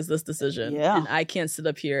fuck is this decision? Yeah. And I can't sit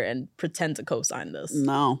up here and pretend to co-sign this.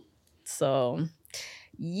 No. So,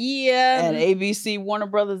 yeah. And ABC, Warner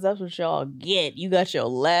Brothers, that's what y'all get. You got your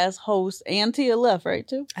last host and Tia left, right,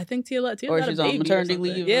 too? I think Tia left. Or she's on maternity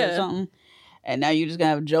leave or something. And now you're just going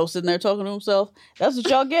to have Joe sitting there talking to himself. That's what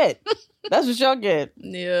y'all get. That's what y'all get.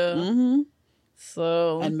 Yeah.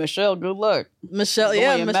 So and Michelle, good luck. Michelle,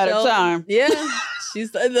 Michelle. matter of time. Yeah,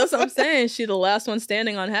 That's what I'm saying. She's the last one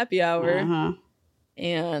standing on happy hour.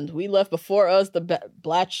 And we left before us, the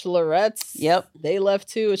Bachelorettes. Yep. They left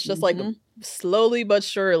too. It's just like slowly but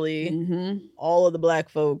surely, all of the black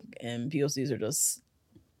folk and POCs are just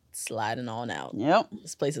sliding on out. Yep.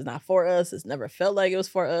 This place is not for us. It's never felt like it was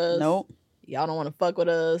for us. Nope. Y'all don't want to fuck with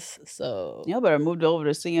us. So y'all better move over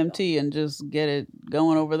to CMT and just get it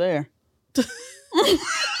going over there. I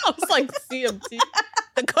was like, CMT?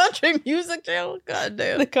 The country music channel? God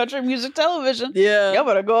damn. The country music television. Yeah. Y'all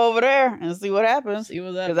better go over there and see what happens. See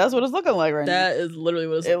what Because that's what it's looking like right now. That is literally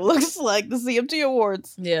what it looks like the CMT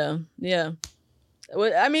Awards. Yeah. Yeah.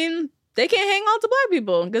 I mean, they can't hang on to black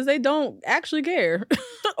people because they don't actually care.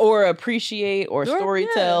 Or appreciate or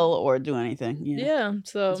storytell or do anything. Yeah.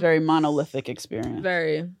 So it's a very monolithic experience.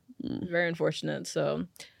 Very, very unfortunate. So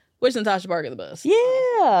wish Natasha Parker the best.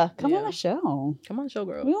 Yeah. Come on the show. Come on the show,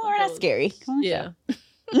 girl. We are not scary. Come on the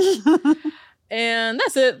show. And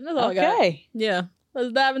that's it. That's all I got. Okay. Yeah.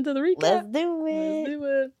 Let's dive into the recap. Let's do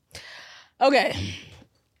it. Okay.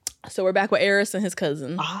 So we're back with Eris and his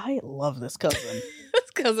cousin. I love this cousin.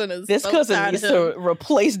 His cousin is This cousin needs to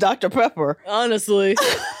replace Dr. Pepper. Honestly.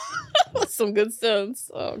 That's some good sense.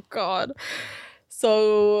 Oh, God.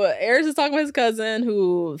 So Eris is talking with his cousin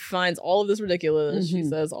who finds all of this ridiculous. She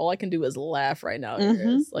says, all I can do is laugh right now,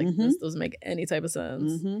 Eris. Like, this doesn't make any type of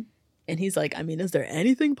sense. And he's like, I mean, is there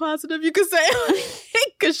anything positive you could say?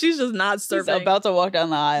 Because she's just not serving. She's about to walk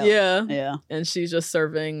down the aisle. Yeah. Yeah. And she's just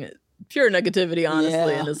serving pure negativity,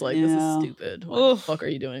 honestly. And it's like, this is stupid. Why the fuck are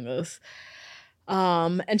you doing this?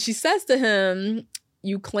 And she says to him,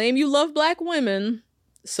 you claim you love black women,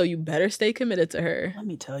 so you better stay committed to her. Let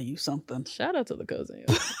me tell you something. Shout out to the cousin.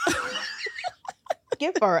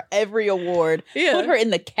 Give her every award. Yeah. Put her in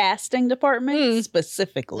the casting department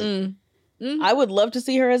specifically. I would love to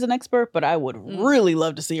see her as an expert, but I would really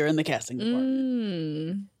love to see her in the casting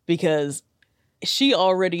department. Because she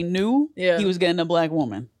already knew he was getting a black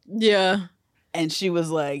woman. Yeah. And she was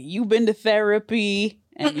like, you've been to therapy,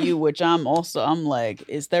 and which I'm like,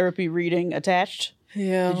 is therapy reading attached?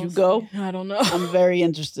 Yeah. Did you go? I don't know. I'm very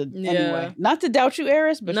interested. Anyway. Not to doubt you,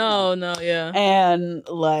 Eris, but no, yeah. And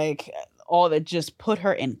like all that, just put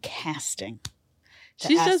her in casting.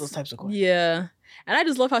 She's ask just those types of questions. Yeah. And I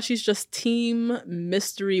just love how she's just team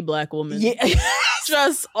mystery black woman. Yeah.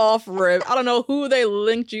 Just off rip. I don't know who they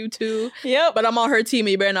linked you to. Yep. But I'm on her team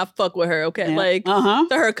and you better not fuck with her, okay? Yeah. Like, to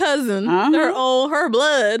her cousin, to her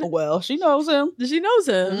blood. Well, she knows him. She knows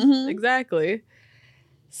him. Exactly.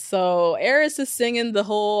 So Eris is singing the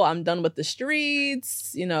whole, I'm done with the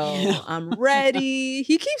streets, I'm ready.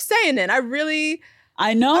 He keeps saying it. I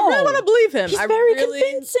know. I really want to believe him. He's very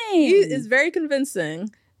convincing. He is very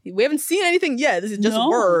convincing. We haven't seen anything yet. This is just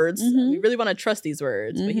words. We really want to trust these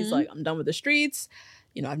words. But he's like, I'm done with the streets.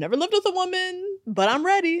 I've never lived with a woman, but I'm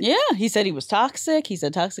ready. Yeah. He said he was toxic. He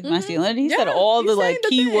said toxic masculinity. He said all the like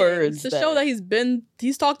keywords to show that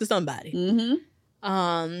he's talked to somebody.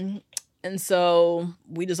 And so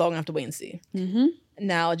we just all gonna have to wait and see.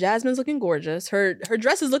 Now Jasmine's looking gorgeous. Her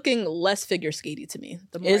dress is looking less figure skatey to me.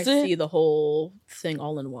 The more I see the whole thing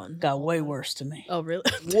all in one. Got way worse to me. Oh really?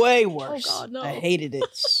 Way worse. Oh God, no. I hated it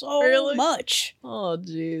so much. Oh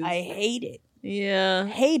jeez. I hate it. Yeah.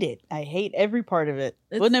 Hate it. I hate every part of it.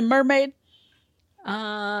 Wasn't it mermaid?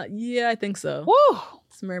 Yeah, I think so. Woo!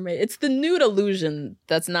 It's mermaid. It's the nude illusion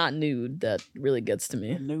that's not nude that really gets to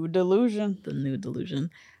me. The nude delusion.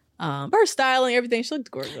 But her styling, everything, she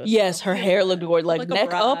looked gorgeous. Yes, her hair looked gorgeous. Like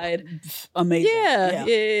neck up, amazing.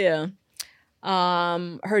 Yeah.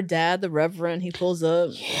 Her dad, the Reverend, he pulls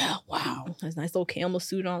up. Yeah, wow. Has a nice little camel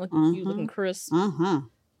suit on, looking cute, looking crisp.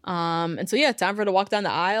 And so time for her to walk down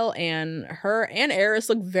the aisle, and her and Eris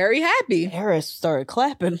look very happy. Eris started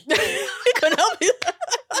clapping. He couldn't help it.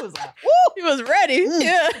 He was like, woo! He was ready.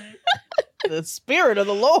 Yeah. The spirit of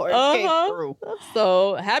the Lord came through.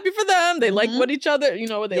 So happy for them. They like what each other,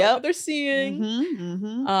 what they're seeing.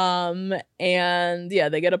 And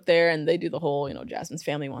they get up there and they do the whole, Jasmine's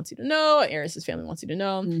family wants you to know, Eris's family wants you to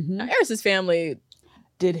know. Now, Eris's family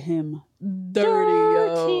did him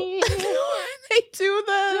dirty. They do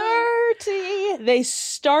that. Dirty. They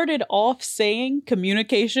started off saying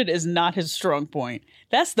communication is not his strong point.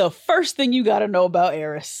 That's the first thing you got to know about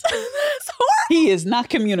Eris. That's horrible. He is not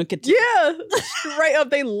communicative. Yeah. Straight up,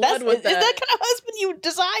 they led with that. Is that kind of husband you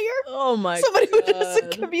desire? Oh my God. Somebody who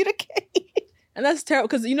doesn't communicate. And that's terrible.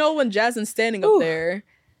 Because when Jasmine's standing up there,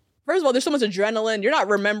 first of all, there's so much adrenaline. You're not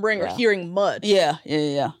remembering or hearing much. Yeah.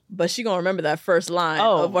 But she going to remember that first line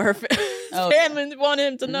of what her family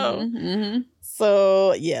wanted him to know.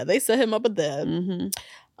 So, they set him up with that.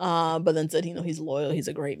 But then said, he's loyal. He's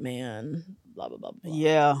a great man. blah, blah, blah, blah.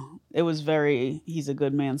 Yeah. It was very, he's a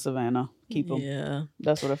good man, Savannah. Keep him. Yeah.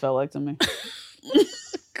 That's what it felt like to me.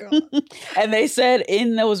 And they said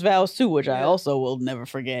in those vows too, which I also will never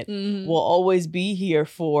forget, we'll always be here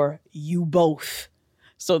for you both.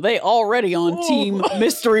 So they already on team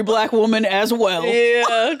mystery black woman as well.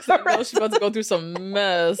 Yeah, because I know she's about to go through some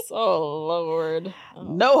mess. Oh, Lord. Oh,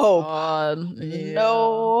 no hope. Yeah.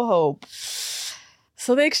 No hope.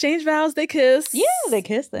 So they exchange vows. They kiss. Yeah, they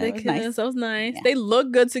kissed. They kissed. Nice. That was nice. Yeah. They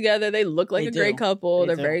look good together. They look like They a do. great couple. They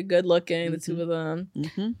They're do. very good looking, the two of them.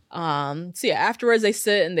 Mm-hmm. So yeah, afterwards they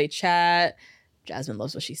sit and they chat. Jasmine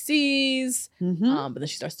loves what she sees. Mm-hmm. But then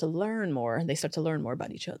she starts to learn more. And they start to learn more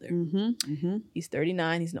about each other. Mm-hmm. Mm-hmm. He's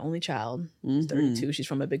 39. He's an only child. She's 32. She's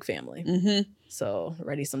from a big family. Mm-hmm. So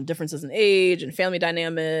already some differences in age and family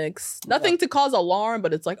dynamics. Nothing to cause alarm,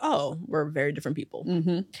 but it's like, oh, we're very different people.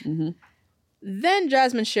 Mm-hmm. Mm-hmm. Then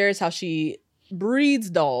Jasmine shares how she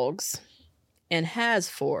breeds dogs and has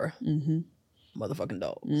 4 motherfucking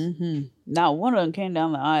dogs. Mm-hmm. Now, one of them came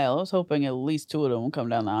down the aisle. I was hoping at least 2 of them would come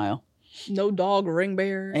down the aisle. No dog ring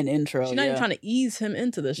bearer. An intro. She's not even trying to ease him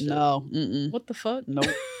into this shit. No. Mm-mm. What the fuck? Nope.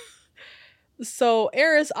 So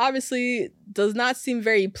Eris obviously does not seem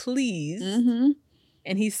very pleased. Mm-hmm.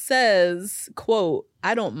 And he says, quote,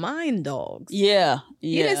 I don't mind dogs. Yeah.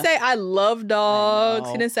 He didn't say I love dogs.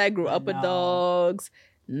 know. He didn't say I grew up with know. dogs.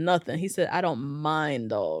 Nothing. He said, I don't mind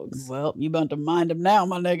dogs. Well, you about to mind them now,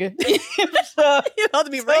 my nigga. You about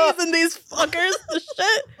to be raising these fuckers to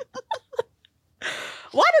shit.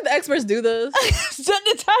 Why did the experts do this?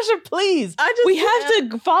 Natasha, please. We have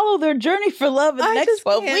to follow their journey for love in the next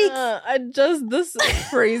 12 weeks. This is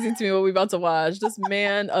crazy to me what we about to watch. This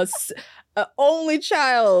man, a only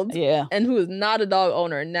child, and who is not a dog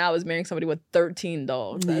owner, now is marrying somebody with 13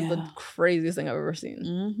 dogs. That's the craziest thing I've ever seen.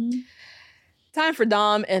 Mm-hmm. Time for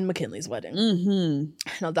Dom and McKinley's wedding. Mm-hmm.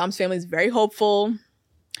 Now, Dom's family is very hopeful.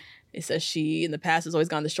 It says she, in the past, has always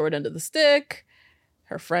gone the short end of the stick.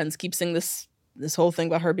 Her friends keep saying this whole thing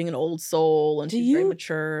about her being an old soul and she's very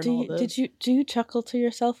mature and all this. Do you chuckle to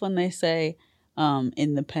yourself when they say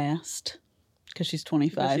in the past? Because she's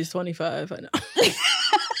 25. She's 25, I know.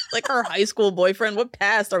 Like her high school boyfriend. What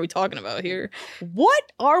past are we talking about here? What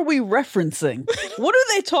are we referencing? What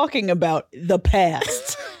are they talking about? The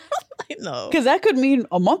past. I know. Because that could mean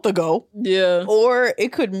a month ago. Yeah. Or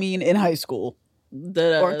it could mean in high school.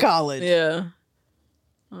 Or college. Yeah.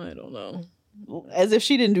 I don't know. As if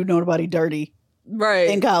she didn't do nobody dirty. Right.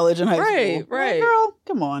 In college and high school. Right. Girl,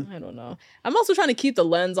 come on. I don't know. I'm also trying to keep the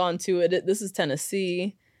lens onto it. This is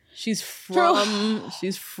Tennessee. She's from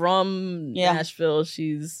Nashville.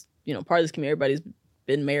 She's, part of this community. Everybody's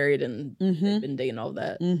been married and been dating, all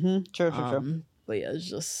that. Mm-hmm. True. But yeah, it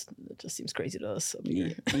just seems crazy to us up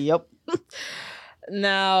here. Yep.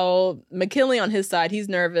 Now, McKinley on his side, he's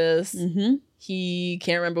nervous. Mm-hmm. He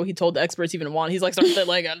can't remember what he told the experts even want. He's like, I'm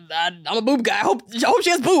a boob guy. I hope she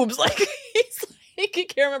has boobs. Like, he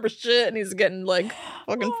can't remember shit, and he's getting like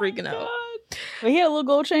fucking freaking out. But he had a little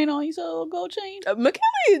gold chain on. You saw a little gold chain?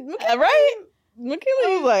 McKinley, right? McKinley.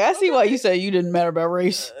 I was like, I see why you said you didn't matter about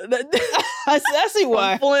race. I see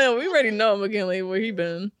why. Flynn, we already know McKinley, where he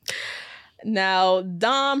been. Now,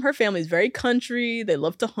 Dom, her family's very country. They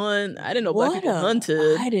love to hunt. I didn't know black people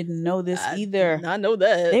hunted. I didn't know this either. I did not know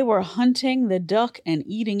that. They were hunting the duck and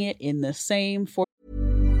eating it in the same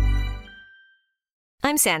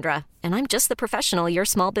I'm Sandra, and I'm just the professional your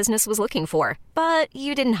small business was looking for. But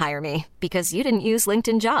you didn't hire me because you didn't use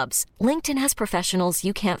LinkedIn Jobs. LinkedIn has professionals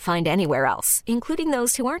you can't find anywhere else, including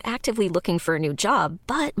those who aren't actively looking for a new job,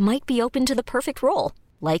 but might be open to the perfect role,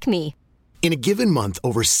 like me. In a given month,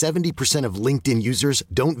 over 70% of LinkedIn users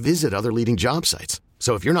don't visit other leading job sites.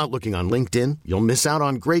 So if you're not looking on LinkedIn, you'll miss out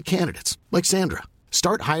on great candidates like Sandra.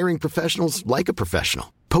 Start hiring professionals like a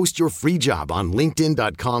professional. Post your free job on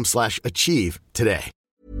linkedin.com/achieve today.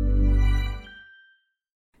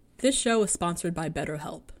 This show is sponsored by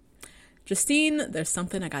BetterHelp. Justine, there's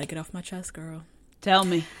something I gotta get off my chest, girl. Tell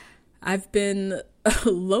me. I've been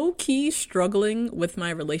low-key struggling with my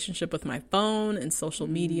relationship with my phone and social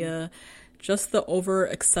media. Just the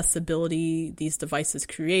over-accessibility these devices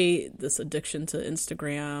create, this addiction to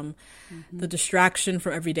Instagram, the distraction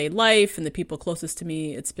from everyday life and the people closest to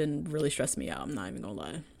me, it's been really stressing me out. I'm not even gonna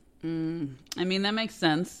lie. I mean, that makes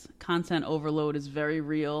sense. Content overload is very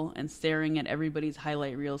real, and staring at everybody's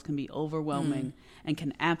highlight reels can be overwhelming and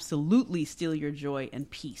can absolutely steal your joy and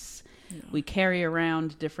peace. Yeah. We carry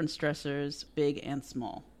around different stressors, big and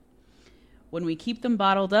small. When we keep them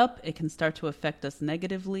bottled up, it can start to affect us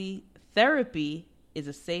negatively. Therapy is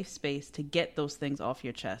a safe space to get those things off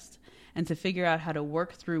your chest and to figure out how to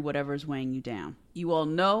work through whatever's weighing you down. You all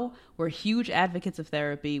know we're huge advocates of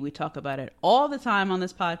therapy. We talk about it all the time on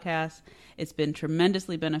this podcast. It's been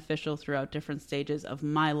tremendously beneficial throughout different stages of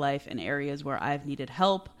my life and areas where I've needed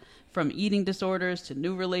help, from eating disorders to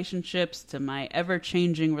new relationships to my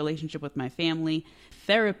ever-changing relationship with my family.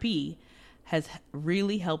 Therapy has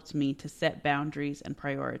really helped me to set boundaries and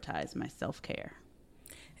prioritize my self-care.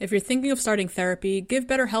 If you're thinking of starting therapy, give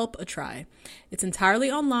BetterHelp a try. It's entirely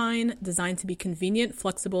online, designed to be convenient,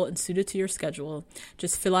 flexible, and suited to your schedule.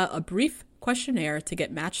 Just fill out a brief questionnaire to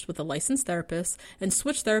get matched with a licensed therapist and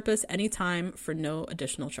switch therapists anytime for no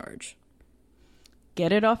additional charge.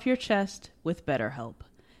 Get it off your chest with BetterHelp.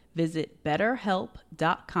 Visit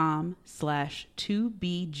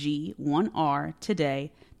betterhelp.com/2BG1R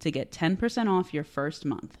today to get 10% off your first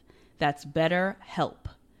month. That's BetterHelp.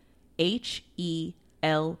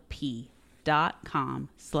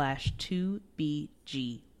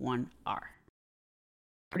 HELP.com/2BG1R.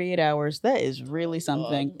 48 hours. That is really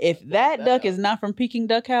something. If that duck is not from Peking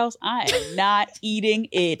Duck House, I am not eating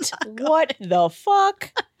it. What the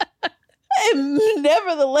fuck? I'm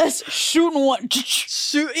nevertheless shooting one.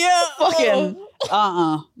 Yeah. Fucking.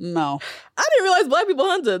 No. I didn't realize black people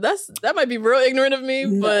hunted. That might be real ignorant of me,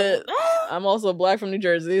 but I'm also black from New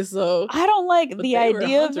Jersey, so I don't like the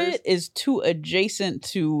idea of it is too adjacent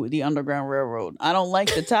to the Underground Railroad. I don't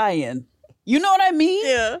like the tie-in. You know what I mean?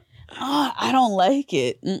 Yeah. I don't like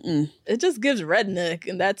it. It just gives redneck,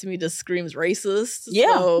 and that to me just screams racist.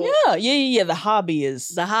 Yeah, so. yeah. The hobby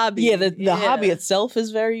is the hobby. Yeah, the hobby itself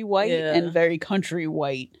is very white and very country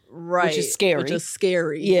white, right? Which is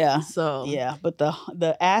scary. Yeah. So yeah, but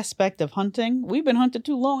the aspect of hunting, we've been hunted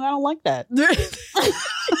too long. I don't like that.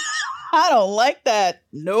 I don't like that.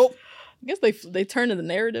 Nope. I guess they turn in the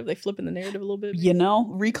narrative. They flip in the narrative a little bit. You know,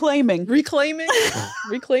 reclaiming,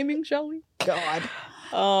 shall we? God.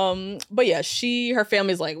 But yeah, her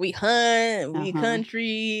family's like, we hunt, we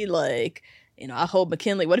country, like, you know, I hope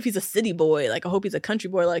McKinley, what if he's a city boy? Like, I hope he's a country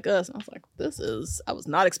boy like us. And I was like, I was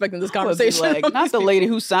not expecting this conversation. Like, not the lady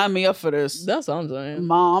who signed me up for this. That's what I'm saying.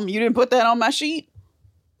 Mom, you didn't put that on my sheet?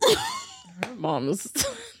 Mom, this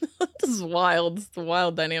is wild. It's a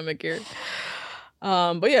wild dynamic here.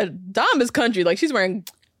 But yeah, Dom is country. Like, she's wearing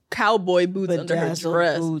cowboy boots under her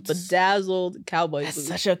dress. Bedazzled cowboy boots.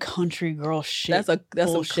 That's such a country girl shit. That's a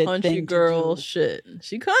country girl shit.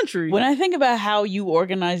 She country. When I think about how you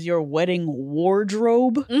organize your wedding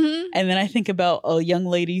wardrobe, and then I think about a young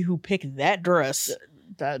lady who picked that dress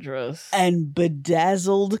and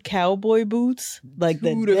bedazzled cowboy boots, like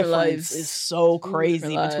the difference is so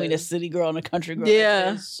crazy between a city girl and a country girl.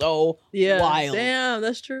 Yeah, it's so wild. Damn,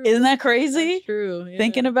 that's true. Isn't that crazy? That's true. Yeah.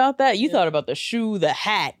 Thinking about that, you thought about the shoe, the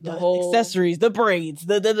hat, the whole accessories, the braids,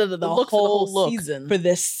 the whole look season. For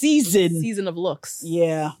the season of looks.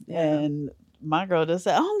 Yeah, and my girl just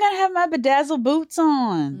said, "Oh, I'm gonna have my bedazzled boots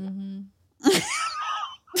on."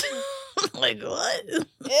 Like, what? Ew.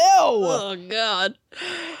 Oh, God.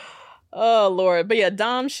 Oh, Lord. But yeah,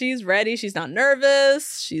 Dom, she's ready. She's not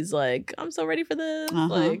nervous. She's like, I'm so ready for this.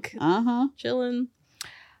 Chilling.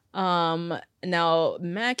 Now,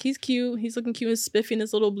 Mac, he's cute. He's looking cute and spiffy in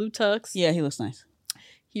his little blue tux. Yeah, he looks nice.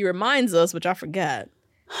 He reminds us, which I forgot,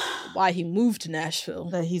 why he moved to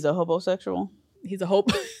Nashville. That he's a hobosexual? He's a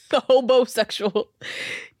hobosexual.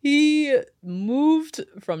 He moved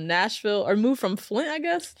from Nashville, or moved from Flint, I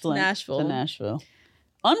guess, to Nashville.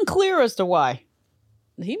 Unclear as to why.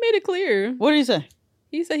 He made it clear. What did he say?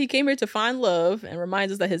 He said he came here to find love and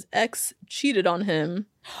reminds us that his ex cheated on him.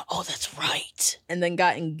 Oh, that's right. And then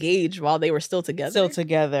got engaged while they were still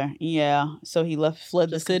together. Yeah. So he fled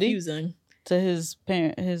the city. Confusing. To his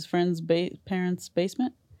friend's parents'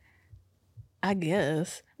 basement. I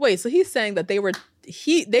guess. Wait, so he's saying that they were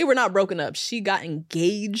not broken up. She got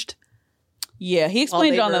engaged. Yeah, he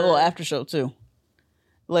explained it on that little after show too.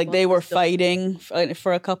 Like they were fighting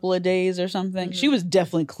for a couple of days or something. She was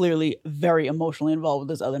definitely clearly very emotionally involved with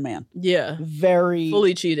this other man. Yeah. Very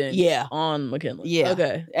fully cheating. Yeah. On McKinley. Yeah.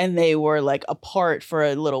 Okay. And they were like apart for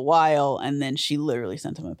a little while, and then she literally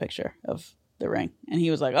sent him a picture of the ring. And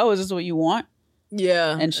he was like, "Oh, is this what you want?"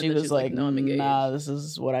 Yeah. And she was like, "No, I'm engaged. Nah, this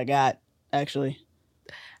is what I got, actually."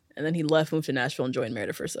 And then he left, moved to Nashville, and joined Married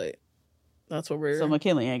at First Sight. That's what we're... So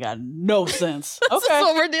McKinley ain't got no sense. Okay. That's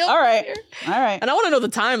what we're dealing All right. Here. All right. And I want to know the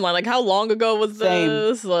timeline. Like, how long ago was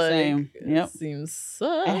this? Like, Same. Yep. It seems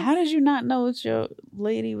so... And how did you not know that your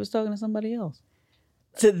lady was talking to somebody else?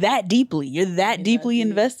 To that deeply. You're that deeply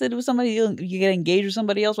invested with somebody. You get engaged with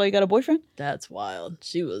somebody else while you got a boyfriend? That's wild.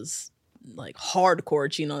 She was like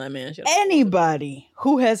hardcore cheating on that man. Anybody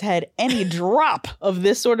who has had any drop of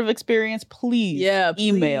this sort of experience, please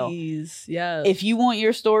email. Please. Yeah. If you want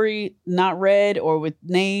your story not read or with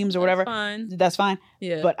names or whatever, that's fine.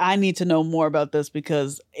 Yeah. But I need to know more about this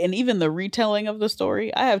because, and even the retelling of the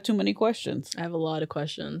story, I have too many questions. I have a lot of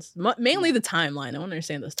questions. Mainly the timeline. I want to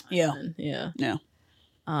understand this timeline. Yeah.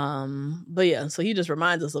 But yeah, so he just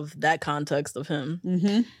reminds us of that context of him.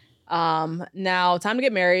 Now, time to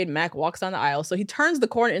get married. Mac walks down the aisle. So he turns the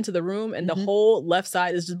corner into the room and the whole left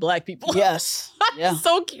side is just black people. Yes. I'm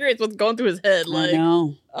so curious what's going through his head. Like, I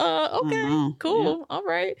know. Okay, cool. All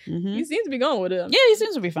right. He seems to be going with it. Yeah, he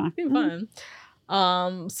seems to be fine.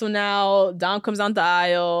 Fine. So now Dom comes down the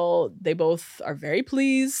aisle. They both are very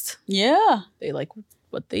pleased. Yeah. They like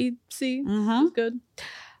what they see. It's good.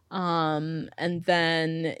 And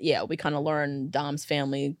then, we kind of learn Dom's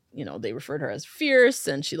family, they refer to her as fierce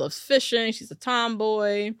and she loves fishing. She's a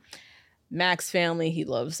tomboy. Mac's family, he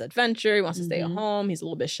loves adventure. He wants to stay at home. He's a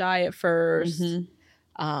little bit shy at first.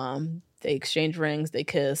 They exchange rings. They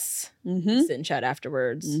kiss. Sit and chat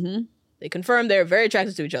afterwards. They confirm they're very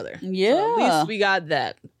attracted to each other. Yeah. So at least we got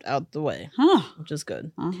that out the way, which is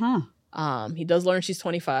good. He does learn she's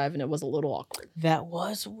 25 and it was a little awkward. That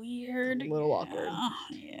was weird. A little awkward.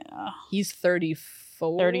 Yeah. He's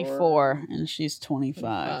 34. 34 and she's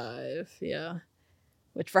 25. Yeah.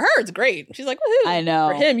 Which for her, it's great. She's like, woohoo. I know.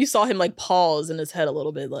 For him, you saw him like pause in his head a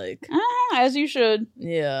little bit like. As you should.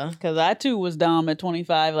 Yeah. Because I too was Dom at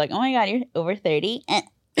 25. Like, oh my God, you're over 30.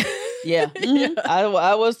 Yeah.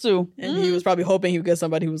 I was too. And he was probably hoping he would get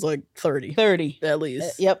somebody who was like 30. 30. At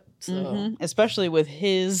least. Yep. So. Especially with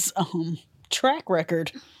his track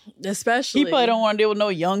record. Especially. He probably don't want to deal with no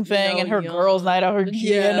young thing and her girls' night out, her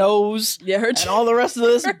GNOs. Yeah, her and all the rest of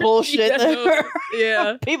this bullshit.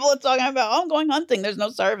 Yeah. People are talking about, I'm going hunting. There's no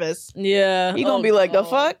service. Yeah. He gonna be like, the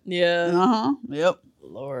fuck? Yeah. Yep.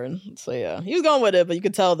 Lord. So yeah. He was going with it, but you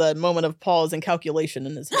could tell that moment of pause and calculation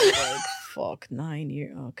in his head. Like, fuck, 9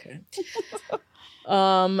 years. Okay.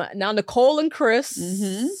 Now Nicole and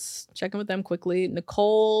Chris. Checking with them quickly.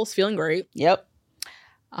 Nicole's feeling great. Yep.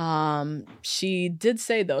 She did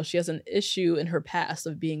say though she has an issue in her past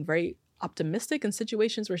of being very optimistic in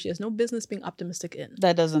situations where she has no business being optimistic in.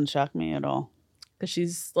 That doesn't shock me at all. Because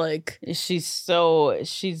she's like seems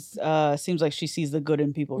like she sees the good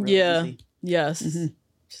in people really easy. Yes.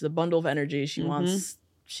 She's a bundle of energy.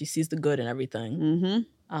 She sees the good in everything.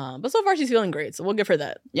 But so far she's feeling great, so we'll give her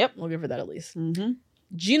that. Yep. We'll give her that at least.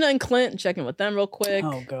 Gina and Clint, checking with them real quick.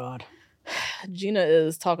 Oh God. Gina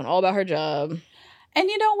is talking all about her job. And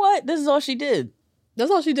you know what? This is all she did.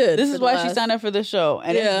 That's all she did. This is why she signed up for this show.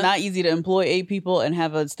 And it's not easy to employ 8 people and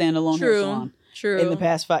have a standalone hair salon. True.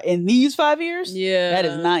 In these 5 years? Yeah. That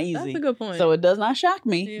is not easy. That's a good point. So it does not shock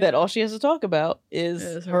me that all she has to talk about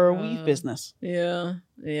is her weave business. Yeah.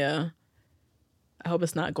 Yeah. I hope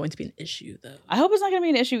it's not going to be an issue, though. I hope it's not going to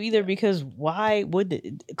be an issue either, because why would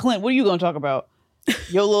it? Clint, what are you going to talk about?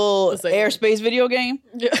 Your little airspace video game?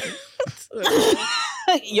 Yeah.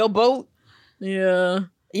 Your boat? Yeah.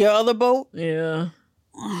 Your other boat? Yeah.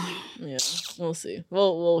 Yeah. We'll see.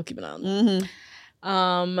 We'll keep an eye on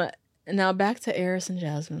that. And now back to Eris and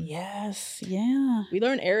Jasmine. Yes. Yeah. We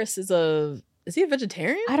learn Eris is he a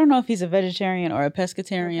vegetarian? I don't know if he's a vegetarian or a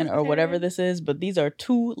pescatarian or whatever this is, but these are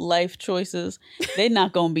 2 life choices. They're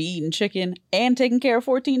not going to be eating chicken and taking care of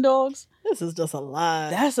 14 dogs. This is just a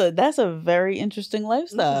lot. That's a very interesting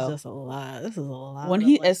lifestyle. This is just a lot. This is a lot.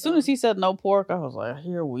 When as soon as he said no pork, I was like,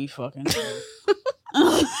 here we fucking go.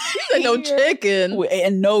 He said no chicken.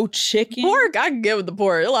 And no chicken? Pork, I can get with the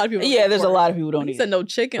pork. A lot of people. Yeah, there's a lot of people who don't eat. He said no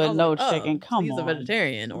chicken. But no chicken. Come on. He's a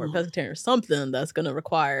vegetarian or a pescatarian or something that's going to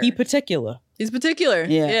require. He's particular. He's particular.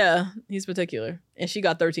 Yeah. He's particular. And she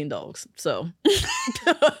got 13 dogs. So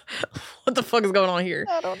what the fuck is going on here?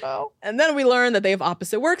 I don't know. And then we learn that they have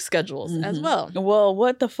opposite work schedules as well. Well,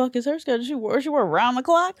 what the fuck is her schedule? She work around the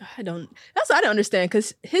clock? That's what I don't understand,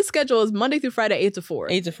 because his schedule is Monday through Friday, 8 to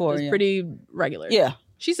 4. 8 to 4, It's pretty regular. Yeah.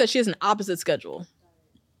 She said she has an opposite schedule.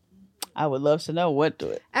 I would love to know what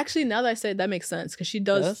to it. Actually, now that I say it, that makes sense, because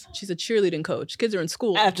she's a cheerleading coach. Kids are in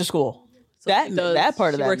school. After school. So that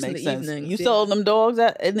part of that makes sense. You selling them dogs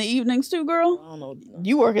in the evenings too, girl? I don't know.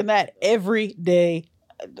 You working that every day,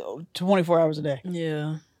 24 hours a day.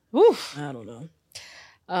 Yeah. Oof. I don't know.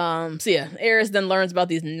 So yeah, Eris then learns about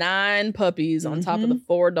these 9 puppies on top of the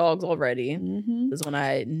 4 dogs already. This is when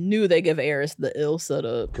I knew they give Eris the ill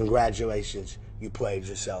setup. Congratulations, you played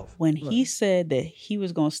yourself. When he said that he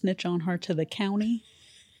was going to snitch on her to the county,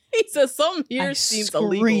 he said something here seems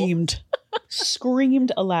illegal.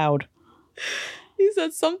 Screamed aloud. He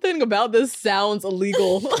said something about this sounds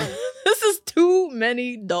illegal. This is too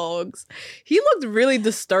many dogs. He looked really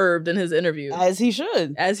disturbed in his interview. As he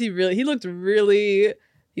should. He looked really,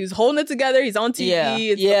 he was holding it together. He's on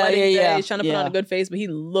TV. It's the wedding day. He's trying to put on a good face, but he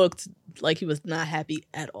looked like he was not happy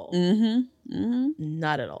at all.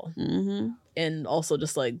 Not at all. And also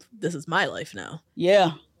just like, this is my life now.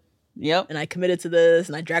 Yeah. Yep. And I committed to this,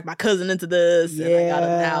 and I dragged my cousin into this, and I gotta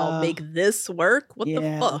now make this work. What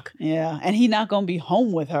the fuck? Yeah. And he's not gonna be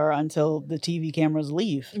home with her until the TV cameras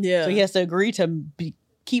leave. Yeah. So he has to agree to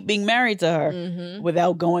keep being married to her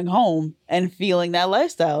without going home and feeling that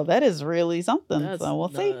lifestyle. That is really something. So we'll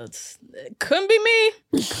see. It couldn't be me.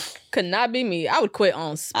 Could not be me. I would quit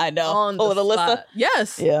on. I know. On the spot.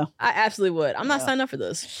 Yes. Yeah. I absolutely would. I'm not signing up for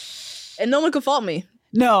this, and no one could fault me.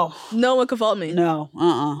 No one could fault me. No.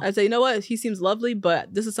 I'd say, you know what? He seems lovely,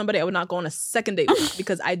 but this is somebody I would not go on a second date with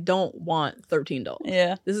because I don't want 13 dollars.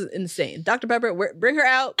 Yeah. This is insane. Dr. Pepper, bring her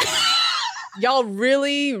out. Y'all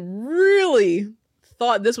really, really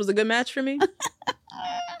thought this was a good match for me?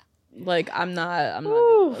 Like, I'm not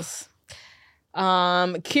doing this.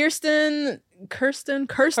 Kirsten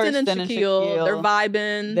and Shaquille, they're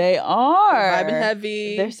vibing. They are. They're vibing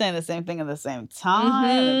heavy. They're saying the same thing at the same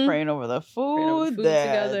time. They're praying over the food. They're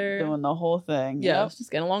together. Doing the whole thing. Yeah, it's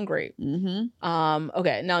just getting along great.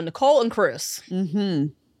 Okay, now Nicole and Chris.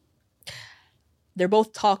 They're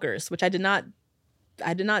both talkers, which I did not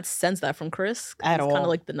sense that from Chris. At all. He's kind of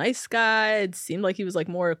like the nice guy. It seemed like he was like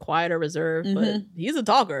more quiet or reserved, but he's a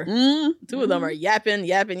talker. Two of them are yapping,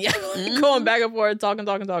 going back and forth,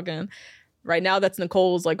 talking. Right now, that's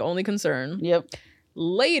Nicole's like only concern. Yep.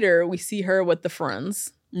 Later, we see her with the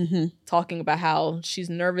friends talking about how she's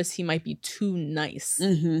nervous he might be too nice.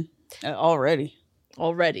 Already.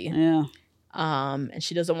 Yeah. And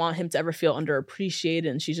she doesn't want him to ever feel underappreciated,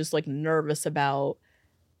 and she's just like nervous about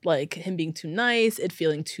like him being too nice, it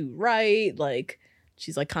feeling too right. Like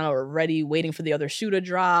she's like kind of already waiting for the other shoe to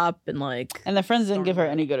drop, and like. And the friends didn't give her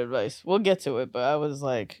any good advice. We'll get to it, but I was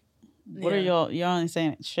like, "What are y'all only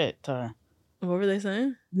saying shit to her?" What were they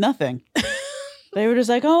saying? Nothing. They were just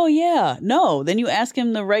like, "Oh yeah, no." Then you ask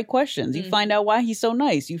him the right questions. You find out why he's so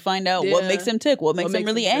nice. You find out what makes him tick. What makes him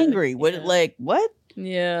really angry. What what?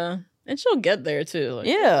 Yeah. And she'll get there too. Like,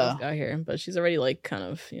 yeah. Got here, but she's already like kind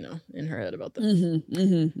of, in her head about this.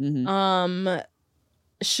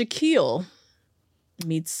 Shaquille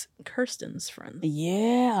meets Kirsten's friend.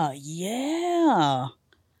 Yeah.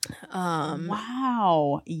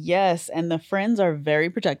 Wow. Yes. And the friends are very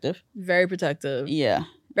protective. Very protective. Yeah.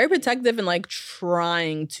 Very protective and like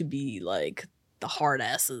trying to be like the hard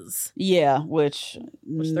asses. Yeah, which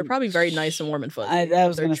they're probably very nice and warm and fuzzy.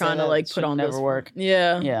 They're trying to like put on never this work.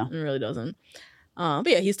 Yeah, it really doesn't. But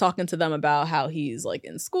yeah, he's talking to them about how he's like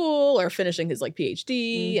in school or finishing his like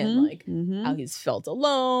PhD and like how he's felt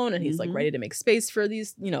alone and he's like ready to make space for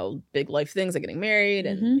these big life things like getting married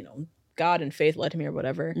and God and faith led him here,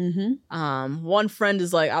 whatever. One friend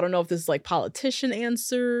is like, I don't know if this is like politician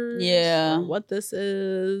answers, or what this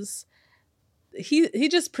is. He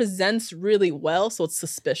just presents really well, so it's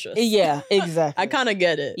suspicious. Yeah, exactly. I kind of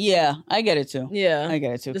get it. Yeah, I get it too. Yeah, I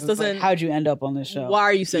get it too. This doesn't. Like, how'd you end up on this show? Why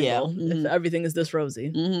are you single if everything is this rosy?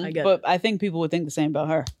 I get it. But I think people would think the same about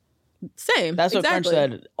her. Same. That's what French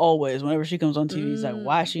said always. Whenever she comes on TV, he's like,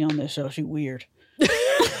 "Why is she on this show? She weird."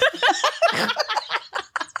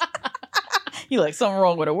 You like something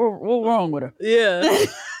wrong with her. What's wrong with her? Yeah.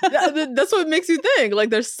 That's what makes you think. Like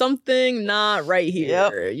there's something not right here.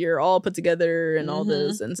 Yep. You're all put together and all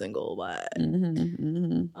this and single. Why?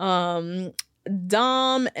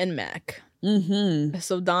 Dom and Mac.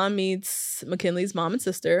 So Dom meets McKinley's mom and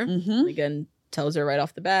sister. Again, tells her right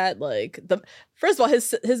off the bat, like first of all,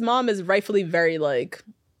 his mom is rightfully very like,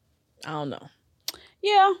 I don't know.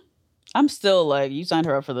 Yeah. I'm still like, you signed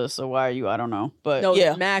her up for this, so why are you? I don't know. But no,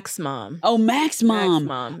 yeah. Mac's mom. Oh, Mac's mom. Mac's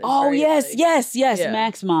mom. Oh, yes, like, yes.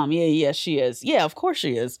 Mac's mom. Yeah, she is. Yeah, of course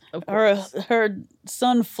she is. Her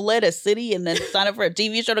son fled a city and then signed up for a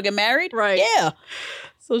TV show to get married? Right. Yeah.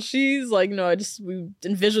 So she's like, no, we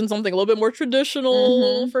envisioned something a little bit more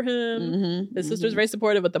traditional for him. His sister's very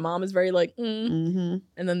supportive, but the mom is very like, And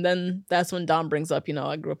then that's when Dom brings up,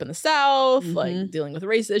 I grew up in the South, like dealing with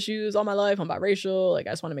race issues all my life. I'm biracial. Like,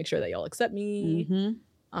 I just want to make sure that y'all accept me.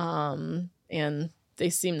 And they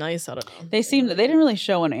seem nice. I don't know. They didn't really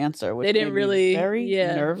show an answer. Which they didn't really. Very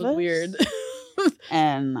nervous. It was weird.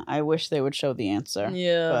 And I wish they would show the answer.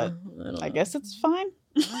 Yeah. But I guess it's fine.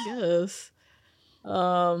 I guess.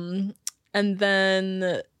 And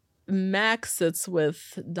then Mac sits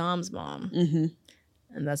with Dom's mom.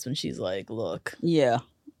 And that's when she's like, look. Yeah.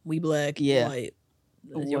 We black, white.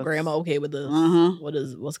 Is your grandma okay with this?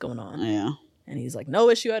 What's going on? Yeah. And he's like, no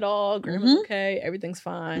issue at all. Grandma's okay. Everything's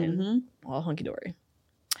fine. All hunky-dory.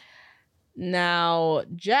 Now,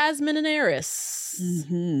 Jasmine and Eris.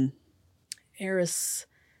 Eris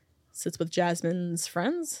sits with Jasmine's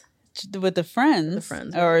friends. With the friends. The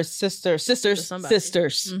friends. Or sisters.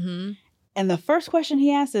 And the first question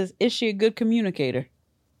he asks is she a good communicator?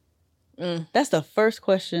 That's the first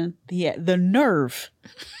question. The nerve.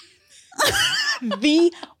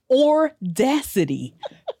 The audacity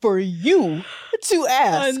for you to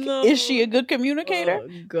ask, is she a good communicator? Oh,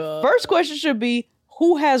 God. First question should be,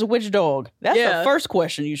 who has which dog? That's the first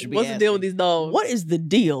question you should be asking. What's the deal with these dogs? What is the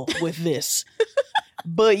deal with this?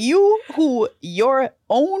 But you, who your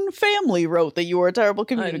own family wrote that you were a terrible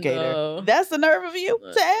communicator, that's the nerve of you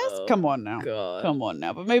to ask? Come on now. God. Come on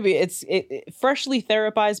now. But maybe it's freshly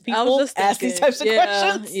therapized people ask these types of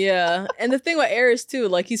questions. Yeah. And the thing with Eris, too,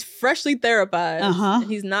 like he's freshly therapized. And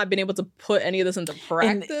he's not been able to put any of this into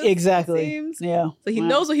practice. Exactly. Yeah. So he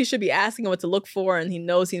knows what he should be asking and what to look for. And he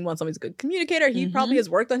knows he wants somebody who's a good communicator. He probably has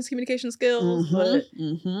worked on his communication skills. But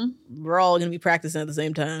we're all going to be practicing at the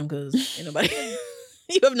same time because ain't nobody...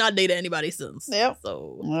 You have not dated anybody since. Yep.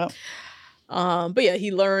 So, but yeah,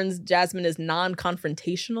 he learns Jasmine is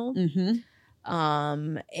non-confrontational.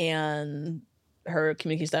 And her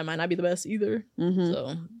communication style might not be the best either.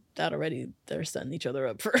 So that already, they're setting each other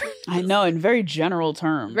up for. I know, in very general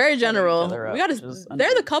terms. Very general. We got to.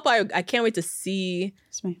 They're the couple I can't wait to see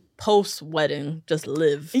post wedding just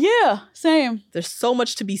live. Yeah, same. There's so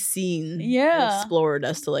much to be seen. And explored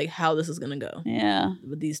as to like how this is gonna go. Yeah,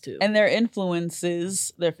 with these two and their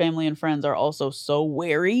influences, their family and friends are also so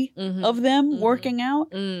wary of them working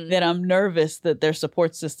out that I'm nervous that their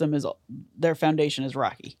support system their foundation is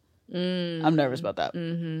rocky. I'm nervous about that.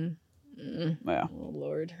 Yeah. Oh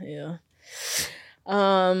Lord, yeah.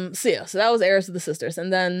 So that was Eris of the sisters,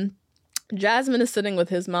 and then Jasmine is sitting with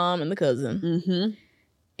his mom and the cousin,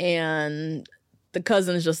 and the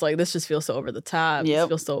cousin is just like, this just feels so over the top. This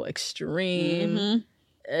feels so extreme.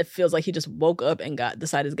 It feels like he just woke up and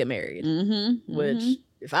decided to get married. Which,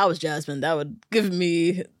 if I was Jasmine, that would give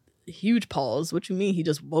me a huge pause. What you mean he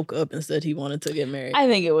just woke up and said he wanted to get married? I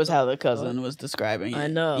think it was how the cousin was describing it. I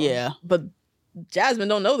know. Yeah, but Jasmine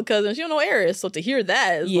don't know the cousin. She don't know Eris. So to hear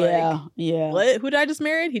that is what? Who did I just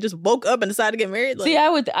marry? He just woke up and decided to get married? Like, see,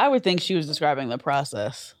 I would think she was describing the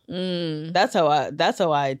process. That's how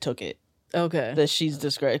I took it. Okay. That she's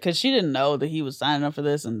described, because she didn't know that he was signing up for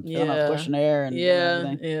this and filling out the questionnaire and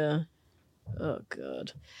everything. Yeah. Oh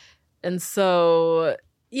God. And so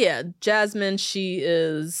Jasmine,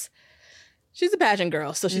 she's a pageant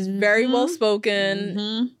girl. So she's very well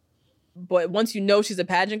spoken. But once you know she's a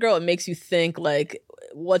pageant girl, it makes you think like,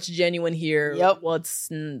 what's genuine here? What's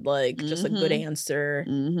like just a good answer?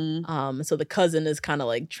 So the cousin is kind of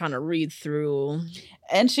like trying to read through,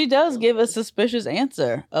 and she does give a suspicious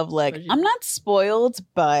answer of like, I'm not spoiled,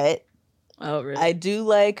 but I do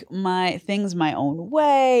like my things my own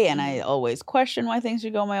way, and I always question why things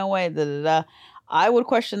should go my own way. I would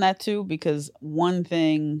question that too, because one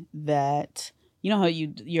thing that, you know how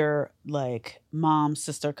your like mom,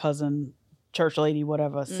 sister, cousin, church lady,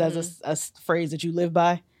 whatever, says a phrase that you live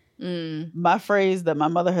by? My phrase that my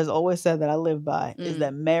mother has always said that I live by is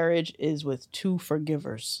that marriage is with two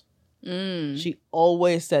forgivers. She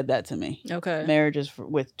always said that to me. Okay. Marriage is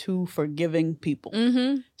with two forgiving people.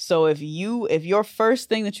 So if your first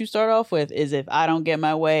thing that you start off with is, if I don't get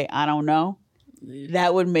my way, I don't know,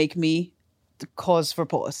 that would make me cause for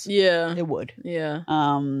pause. Yeah. It would. Yeah.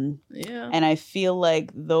 And I feel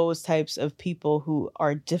like those types of people who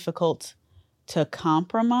are difficult to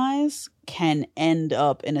compromise can end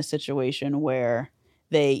up in a situation where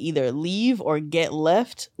they either leave or get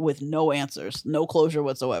left with no answers, no closure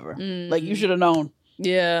whatsoever. Like, you should have known.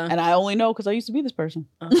 Yeah. And I only know because I used to be this person.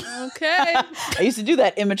 Okay. I used to do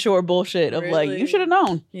that immature bullshit of like, you should have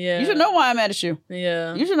known. Yeah. You should know why I'm mad at you.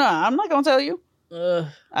 Yeah. You should know. I'm not going to tell you.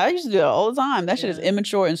 I used to do that all the time. That shit is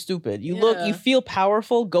immature and stupid. You feel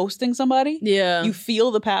powerful ghosting somebody. Yeah. You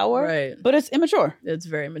feel the power. Right. But it's immature. It's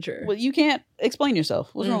very immature. Well, you can't explain yourself.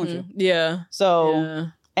 What's wrong with you? Yeah. So,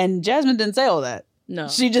 and Jasmine didn't say all that. No.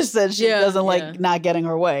 She just said she doesn't like not getting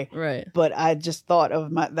her way. Right. But I just thought of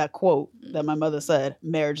that quote that my mother said,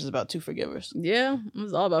 marriage is about two forgivers. Yeah.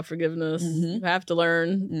 It's all about forgiveness. You have to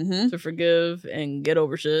learn to forgive and get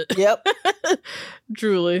over shit. Yep.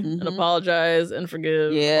 Truly. And apologize and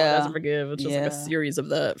forgive. Yeah. Apologize and forgive. It's just like a series of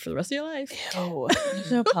that for the rest of your life. Ew. You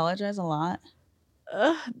should apologize a lot.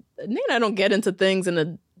 Nate and I don't get into things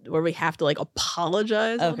where we have to like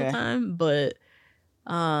apologize all the time, but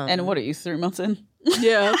and what are you, 3 months in?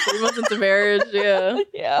 Yeah, 3 months into marriage. Yeah.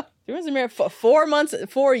 Yeah. 3 months into marriage. 4 months,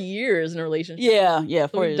 4 years in a relationship. Yeah.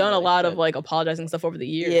 So we've done a lot of like apologizing stuff over the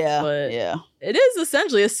years. Yeah. But yeah. it is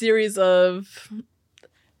essentially a series of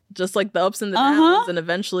just like the ups and the downs, and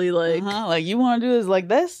eventually like you want to do this like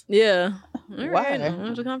this? Yeah. All Why? right, I'm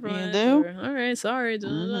going to compromise. You do? All right, sorry.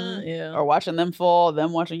 Yeah. Or watching them fall,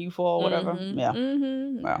 them watching you fall, whatever. Yeah.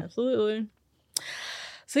 Wow. Absolutely.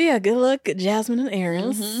 So yeah, good luck, Jasmine and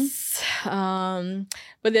Aris.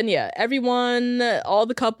 But then everyone, all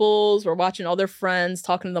the couples were watching all their friends,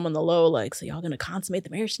 talking to them on the low, like, so y'all gonna consummate the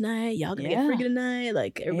marriage tonight? Y'all gonna get freaky tonight?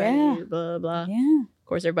 Like everybody, blah blah. Yeah. Of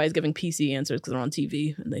course, everybody's giving PC answers because they're on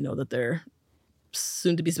TV and they know that their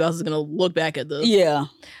soon-to-be spouse is gonna look back at this. Yeah.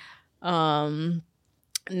 Now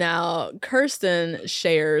Kirsten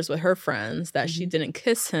shares with her friends that she didn't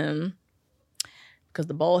kiss him because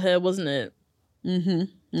the bald head wasn't it.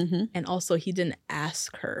 And also he didn't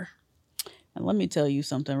ask her. And let me tell you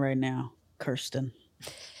something right now, Kirsten.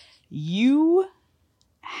 You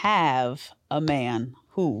have a man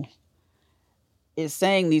who is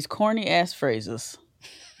saying these corny ass phrases,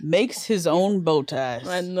 makes his own bow ties.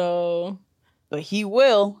 I know. But he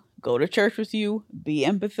will go to church with you, be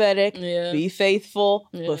empathetic, be faithful,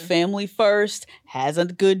 put family first, has a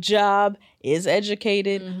good job, is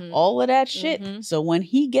educated, all of that shit. So when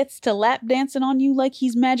he gets to lap dancing on you like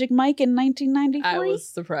he's Magic Mike in 1993. I was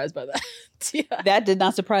surprised by that. That did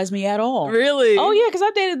not surprise me at all. Really? Oh, yeah, because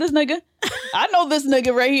I dated this nigga. I know this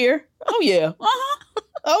nigga right here. Oh, yeah.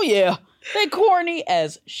 Oh, yeah. They corny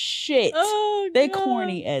as shit. Oh, they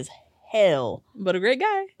corny as hell. But a great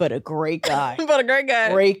guy. But a great guy. But a great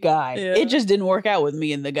guy. Great guy. Yeah. It just didn't work out with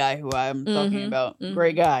me and the guy who I'm talking about.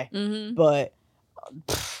 Great guy. But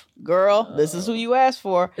girl, this is who you asked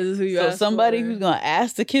for. This is who you so asked somebody for. who's gonna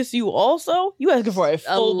ask to kiss you also? You asking for a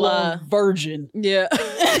full-blown virgin. Yeah.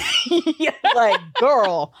 Like,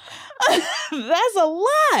 girl. That's a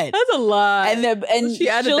lot. That's a lot. And she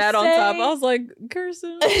added that on top. I was like,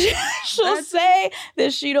 Kirsten. She'll say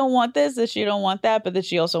that she don't want this, that she don't want that, but that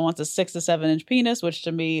she also wants a 6 to 7 inch penis, which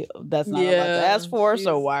to me, that's not a lot to ask for.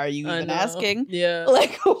 So why are you even asking? Yeah.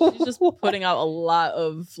 Like, she's just putting out a lot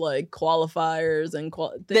of like qualifiers and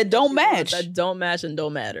that don't match. That don't match and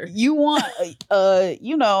don't matter. You want,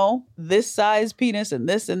 this size penis and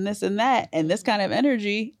this and this and that and this kind of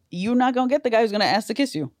energy. You're not gonna get the guy who's gonna ask to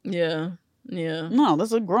kiss you. Yeah. Yeah. No,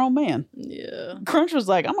 that's a grown man. Yeah. Crunch was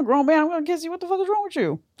like, I'm a grown man, I'm gonna kiss you. What the fuck is wrong with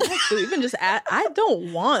you? Actually, even just I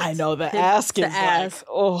don't want. I know the ask is like,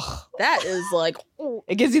 oh, that is like,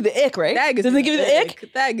 it gives you the ick, right? That gives Doesn't it give you the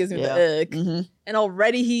ick? That gives me the ick. And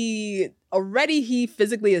already he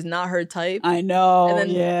physically is not her type. I know. And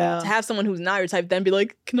then to have someone who's not your type then be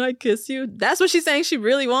like, can I kiss you? That's what she's saying she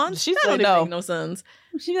really wants? She's that like, don't even no. make no sense.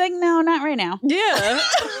 She's like, no, not right now. Yeah.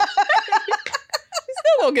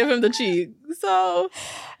 Still won't give him the cheek. So.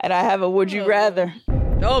 And I have a would you rather.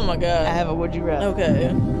 Oh my God. I have a would you rather.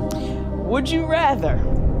 Okay. Would you rather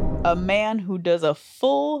a man who does a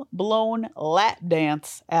full-blown lap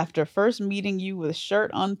dance after first meeting you with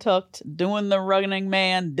shirt untucked, doing the running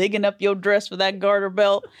man, digging up your dress for that garter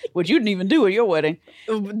belt, which you didn't even do at your wedding.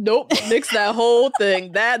 Nope. Mixed that whole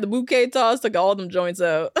thing. The bouquet toss took all them joints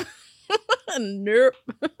out. Nope.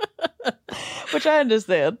 Which I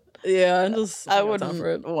understand. Yeah, I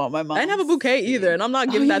wouldn't want my mom. I didn't have a bouquet either, and I'm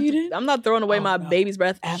not giving that. I'm not throwing away my baby's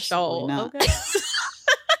breath shawl. Not. Okay.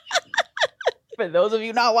 For those of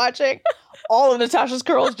you not watching, all of Natasha's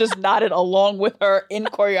curls just nodded along with her in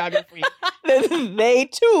choreography. They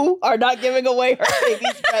too are not giving away her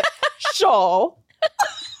baby's breath shawl.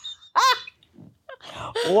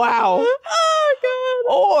 Wow. Oh,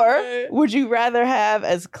 God. Or would you rather have,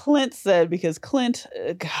 as Clint said, because Clint,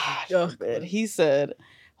 he said,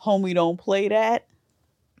 homie, don't play that,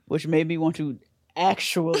 which made me want to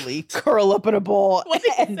actually curl up in a ball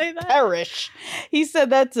and perish. He said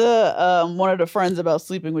that to one of the friends about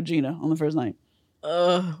sleeping with Gina on the first night.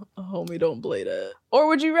 Homie, don't play that. Or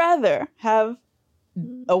would you rather have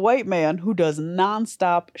a white man who does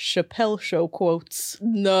nonstop Chappelle Show quotes?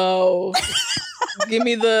 No. Give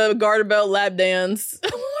me the garter belt lap dance. We're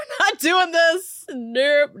not doing this.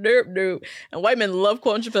 Nope. And white men love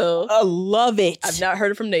quoting Chappelle. I love it. I've not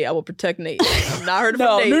heard it from Nate. I will protect Nate. I've not heard it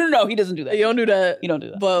from Nate. No. He doesn't do that. You don't do that. You don't do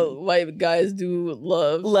that. But white guys do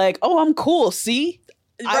love. Like, oh, I'm cool. See?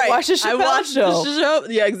 Right. I watched the Chappelle show.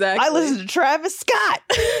 Yeah, exactly. I listened to Travis Scott.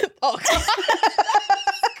 Oh,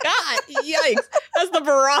 God. Yikes. That's the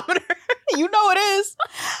barometer. You know it is.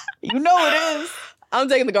 You know it is. I'm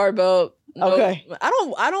taking the guard belt. Okay.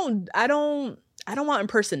 I don't I don't want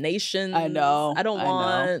impersonations. I know. I don't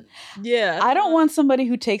want. Yeah. I don't want somebody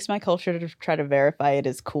who takes my culture to try to verify it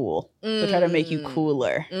as cool. To try to make you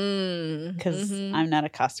cooler. Because I'm not a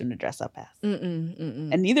costume to dress up as.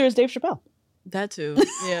 And neither is Dave Chappelle. That too.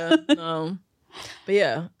 Yeah. But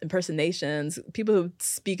yeah, impersonations. People who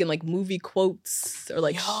speak in like movie quotes or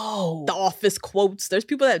like The Office quotes. There's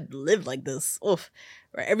people that live like this. Oof.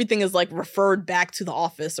 Where everything is like referred back to The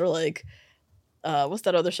Office or like, what's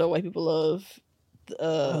that other show white people love?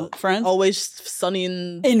 Friends? Always Sunny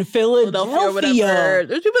in Philadelphia or whatever.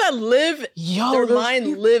 There's people that live, their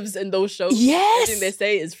mind lives in those shows. Yes. Everything they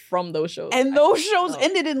say is from those shows. And those shows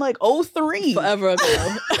ended in like 2003. Forever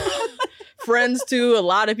ago. Friends too, a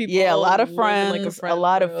lot of people. Yeah, a lot of Friends, like a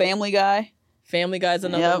lot of Family Guy. Family Guy's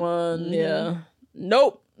another one. Yeah.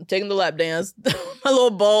 Nope. I'm taking the lap dance. My little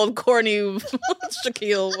bald, corny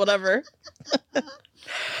Shaquille, whatever.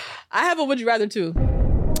 I have a would you rather too.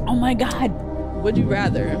 Oh my God. Would you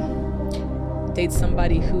rather date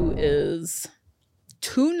somebody who is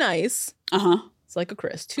too nice? It's like a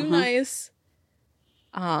Chris. Too nice.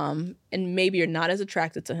 And maybe you're not as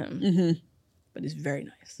attracted to him. But he's very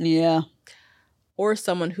nice. Yeah. Or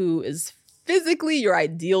someone who is physically your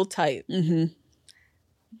ideal type.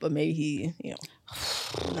 But maybe he,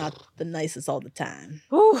 not the nicest all the time.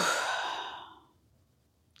 Whew.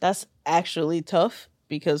 That's actually tough.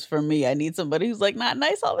 Because for me, I need somebody who's like not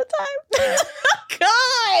nice all the time.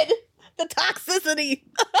 God, the toxicity.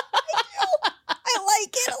 I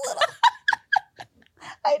like it a little.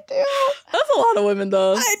 I do. That's a lot of women,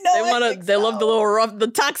 though. I know. They love the little rough, the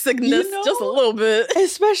toxicness, just a little bit.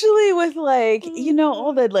 Especially with like,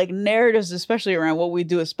 all the like narratives, especially around what we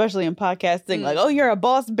do, especially in podcasting. Like, oh, you're a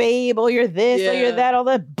boss babe. Oh, you're this. Oh, you're that. All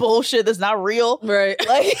that bullshit that's not real. Right.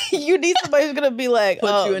 Like, you need somebody who's gonna be like,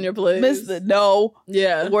 put you in your place. Mister, no.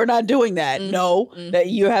 Yeah. We're not doing that. No. That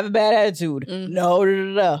you have a bad attitude. No.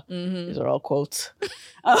 These are all quotes.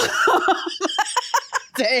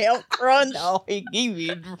 Damn, crunch. No, he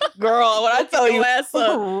girl, when I tell you,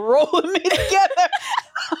 rolling me together.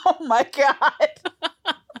 Oh my God.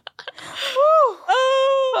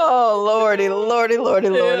 Oh, lordy.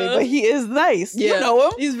 But he is nice. Yeah. You know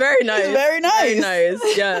him. He's very nice. He's very nice. Very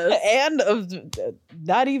nice, yes. And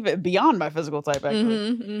not even beyond my physical type,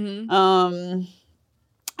 actually.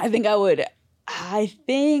 I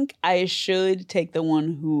think I should take the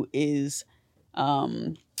one who is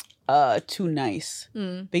too nice.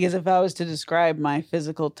 Because if I was to describe my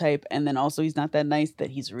physical type and then also he's not that nice, that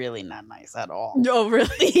he's really not nice at all. Oh,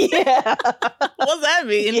 really? Yeah. What's that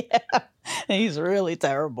mean? Yeah. He's really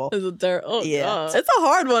terrible. Oh, yeah. It's a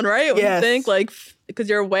hard one, right? When you think like, because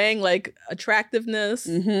you're weighing like attractiveness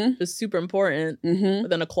is super important, but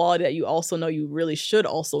then a quality that you also know you really should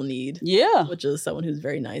also need. Yeah. Which is someone who's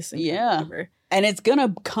very nice. And and it's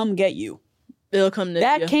gonna come get you. It'll come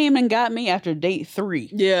that came and got me after date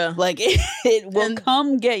 3. Yeah. Like it will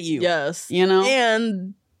come get you. Yes.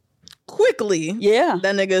 And quickly. Yeah.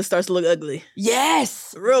 That nigga starts to look ugly.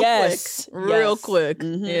 Yes. Real quick.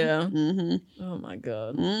 Yeah. Oh my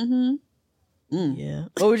God. Yeah.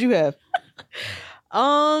 What would you have?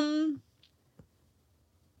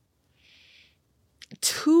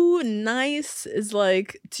 Too nice is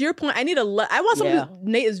like, to your point, I need I want someone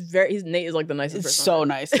Nate is like the nicest person. So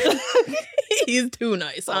nice. He's too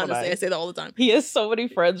nice, honestly. Nice. I say that all the time. He has so many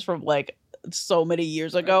friends from like so many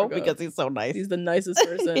years ago because he's so nice. He's the nicest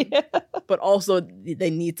person. But also they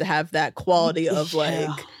need to have that quality of like,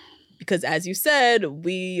 because as you said,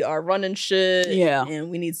 we are running shit. Yeah. And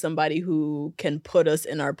we need somebody who can put us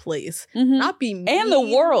in our place. Not be mean. And the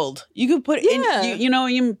world. You can put it in, you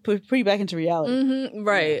can put you back into reality.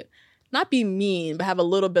 Right. Not be mean, but have a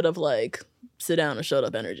little bit of like, sit down and shut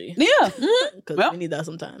up energy. Yeah. Because we need that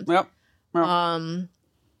sometimes. Yep.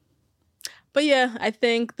 But yeah, I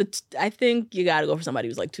think you got to go for somebody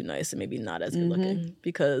who's like too nice and maybe not as good looking.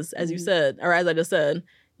 Because as you said, or as I just said,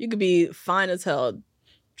 you could be fine as hell,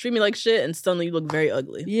 treat me like shit, and suddenly you look very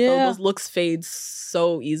ugly. Yeah. So those looks fade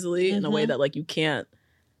so easily in a way that like you can't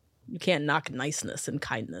knock niceness and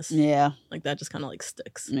kindness. Yeah. Like that just kind of like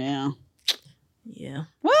sticks. Yeah. Yeah.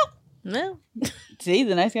 Well. No. See,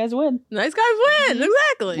 the nice guys win. Nice guys win.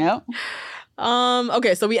 Exactly. Yep.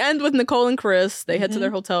 Okay, so we end with Nicole and Chris. They head to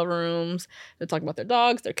their hotel rooms. They're talking about their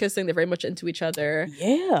dogs. They're kissing. They're very much into each other.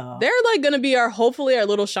 Yeah. They're like going to be hopefully our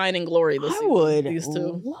little shining glory this season. I would these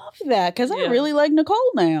two. love that because I really like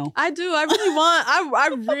Nicole now. I do. I really want I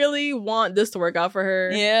really want this to work out for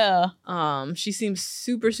her. Yeah. She seems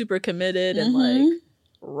super, super committed and like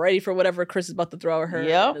ready for whatever Chris is about to throw at her.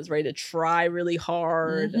 Yep. And is ready to try really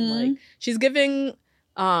hard. And like she's giving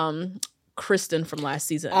Kristen from last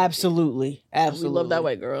season. Absolutely. We love that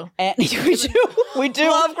white girl. And we do.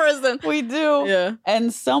 Love Kristen. We do. Yeah.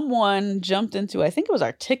 And someone jumped into, I think it was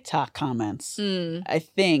our TikTok comments, I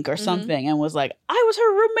think, or something, and was like, I was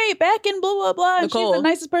her roommate back in blah, blah, blah. And she's the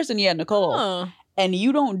nicest person. Yeah, Nicole. Oh. And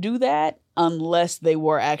you don't do that unless they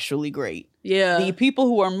were actually great. Yeah. The people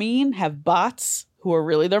who are mean have bots who are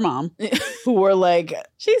really their mom, who are like,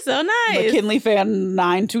 she's so nice. McKinley fan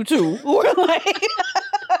 922, who are like,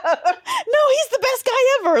 no, he's the best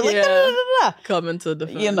guy ever. Like, yeah. Coming to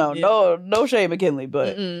defend. You know, no shade, McKinley,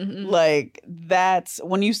 but like that's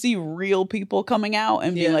when you see real people coming out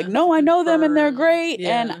and being like, no, I know them and they're great.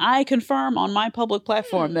 Yeah. And I confirm on my public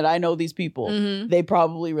platform that I know these people. They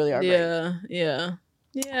probably really are great. Yeah.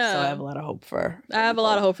 Yeah. So I have a lot of hope for I have a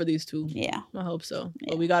lot of hope for these two. Yeah. I hope so. Yeah.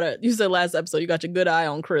 But we gotta, you said last episode, you got your good eye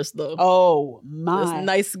on Chris, though. Oh, my. This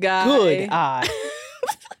nice guy. Good eye.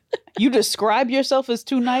 You describe yourself as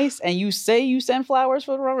too nice and you say you send flowers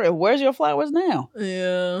for the wrong. Where's your flowers now?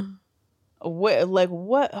 Yeah. Where, like,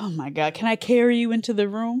 what? Oh, my God. Can I carry you into the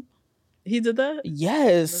room? He did that?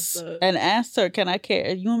 Yes. And asked her, can I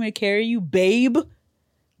carry, you want me to carry you, babe?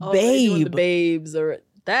 Oh, babe. The babes or...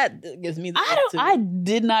 That gives me the I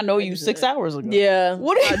did not know you 6 hours ago. Yeah.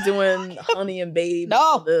 What are you doing, honey and babe?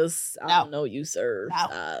 No. This. I don't know you, sir.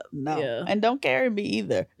 No. Yeah. And don't carry me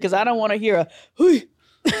either. Because I don't want to hear a, hey.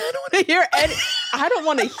 I don't want to hear any. I don't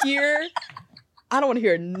want to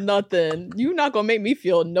hear nothing. You're not going to make me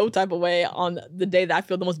feel no type of way on the day that I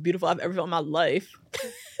feel the most beautiful I've ever felt in my life.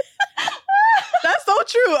 That's so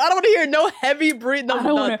true. I don't want to hear no heavy breathing,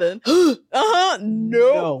 nothing.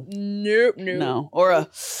 Nope. No. Or a,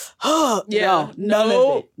 yeah. None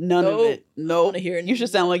of it. None of it. I No. want to hear You should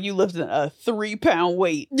sound like you lifted a 3-pound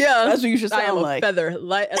weight. Yeah. That's what you should I am sound a like. feather,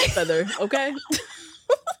 light as a feather. Okay.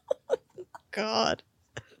 God.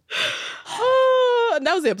 And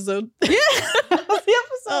that was the episode. Yeah. That was the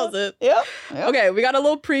episode. That was it. Yep. Okay, we got a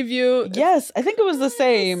little preview. Yes, I think it was the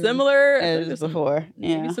same. Similar as before.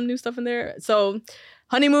 Maybe some new stuff in there. So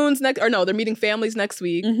honeymoons next, or no, they're meeting families next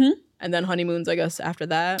week. And then honeymoons, I guess, after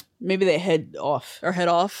that. Maybe they head off. Or head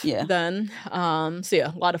off. Yeah. Then. So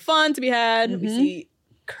yeah, a lot of fun to be had. We see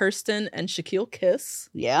Kirsten and Shaquille kiss.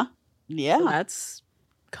 Yeah. Yeah. So that's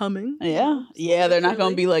coming. Yeah. Yeah, they're not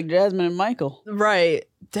going to be like Jasmine and Michael. Right.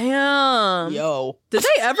 Damn. Yo. Did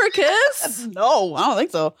they ever kiss? No, I don't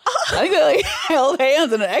think so. I think they like held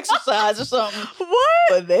hands in an exercise or something. What?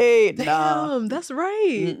 But they, Damn, that's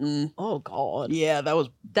right. Mm-mm. Oh, God. Yeah, that was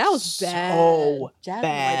bad. So Jasmine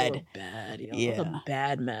bad. Was bad. Yo. Yeah. That was a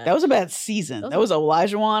bad match. That was a bad season. That was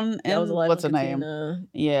Elijah one and what's her name? Katina.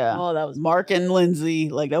 Yeah. Oh, that was Mark and Lindsay.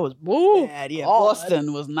 Like that was bad. Yeah. God.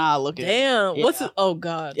 Boston was not looking. Damn. Yeah. What's it? Oh,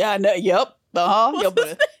 God. Yeah. No, yep. Yep. His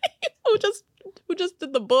name? Who just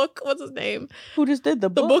did the book? What's his name? Who just did the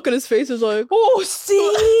book? The book and his face is like, oh,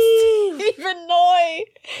 Steve. Stephen Noy.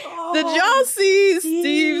 Did y'all see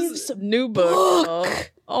Steve's new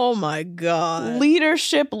book? Oh my God.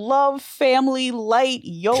 Leadership, love, family, light,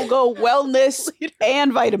 yoga, wellness,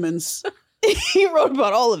 and vitamins. He wrote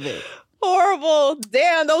about all of it. Horrible.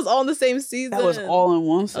 Damn, that was all in the same season. That was all in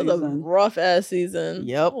one season. That was a rough ass season.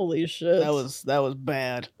 Yep. Holy shit. That was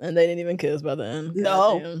bad. And they didn't even kiss by then.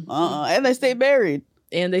 No. And they stayed married.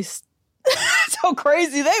 And they so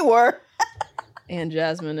crazy they were. And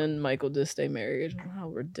Jasmine and Michael did stay married. How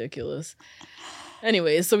ridiculous.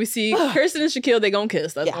 Anyways, so we see Kirsten and Shaquille, they gonna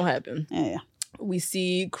kiss. That's gonna happen. Yeah. We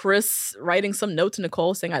see Chris writing some note to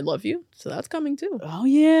Nicole saying, I love you. So that's coming too. Oh,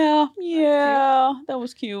 yeah. Yeah. That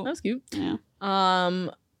was cute. That's cute. Yeah.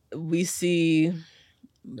 We see,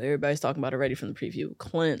 everybody's talking about it already from the preview,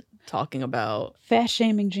 Clint talking about fat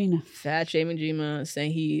shaming Gina,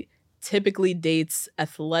 saying he typically dates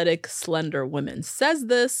athletic, slender women. Says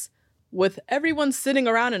this with everyone sitting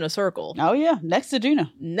around in a circle. Oh, yeah. Next to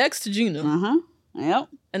Gina. Yep.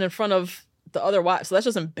 And in front of the other wives. So that's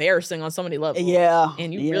just embarrassing on so many levels. Yeah.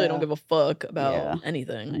 And you really don't give a fuck about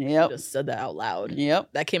anything. Yep. You just said that out loud. Yep.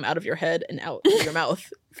 That came out of your head and out of your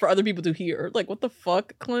mouth for other people to hear. Like, what the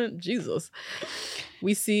fuck, Clint? Jesus.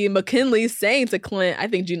 We see McKinley saying to Clint, I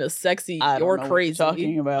think Gina's sexy. You're crazy.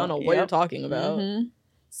 Talking about. I don't know what you're talking about.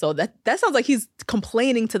 So that sounds like he's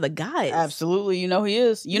complaining to the guys. Absolutely. You know he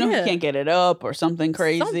is. You know he can't get it up or something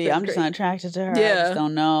crazy. I'm just not attracted to her. I just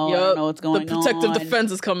don't know. I don't know what's going on. The protective defense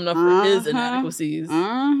is coming up for his inadequacies.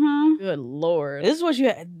 Good Lord. This is what you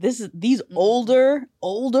had. These older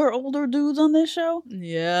dudes on this show.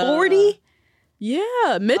 Yeah. 40.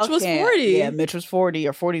 Yeah, Mitch was 40. Yeah, Mitch was 40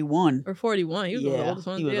 or 41. Or 41. He was one of the oldest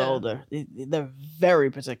ones. He was older. They're very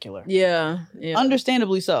particular. Yeah.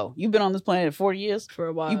 Understandably so. You've been on this planet 40 years. For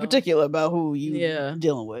a while. You particular about who you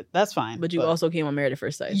dealing with. That's fine. But you also came on Married at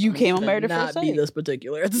First Sight. You came on Married at First Sight. Not be this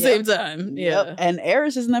particular at the same time. Yeah. Yep. And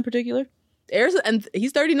Eris isn't that particular? Eris, and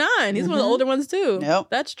he's 39. He's one of the older ones too. Yep.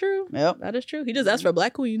 That's true. Yep. That is true. He just asked for a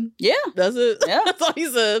black queen. Yeah. That's it. Yeah. That's all he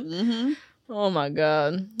said. Oh my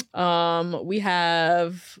God. We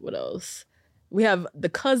have, what else? We have the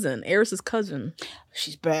cousin, Eris's cousin.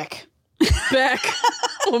 She's back. Back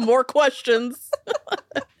with more questions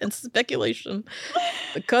and speculation.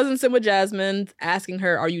 The cousin sent with Jasmine, asking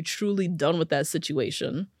her, are you truly done with that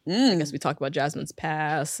situation? I guess we talked about Jasmine's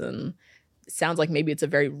past, and it sounds like maybe it's a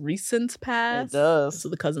very recent past. It does. So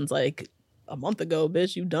the cousin's like, a month ago,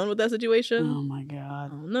 bitch, you done with that situation? Oh my God. I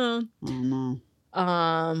don't know. I don't know.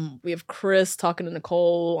 We have Chris talking to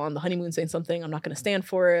Nicole on the honeymoon saying something, I'm not going to stand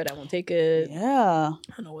for it. I won't take it. Yeah.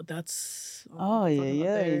 I don't know what that's. Oh,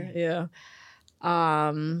 yeah. Yeah.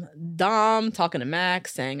 Dom talking to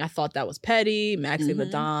Max saying, I thought that was petty. Max saying to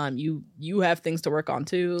Dom, you have things to work on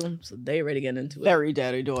too. So they ready to get into it. Very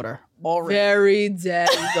daddy daughter. Already. Very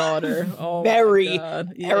daddy daughter. Oh, very yeah.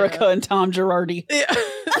 Erica and Tom Girardi. Yeah.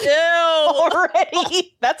 Ew.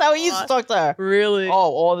 Already. That's how he used to talk to her. Really? Oh,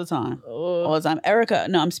 all the time. All the time. Erica.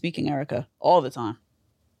 No, I'm speaking Erica. All the time.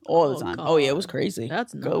 All the time. God. Oh, yeah, it was crazy.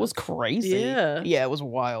 That's nuts. It was crazy. Yeah. Yeah, it was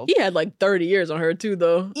wild. He had like 30 years on her too,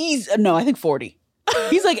 though. No, I think 40.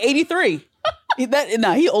 He's like 83. He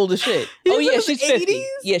old as shit. She's 50. 80s?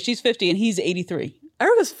 Yeah, she's 50 and he's 83.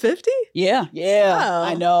 Erica's 50? Yeah. Wow.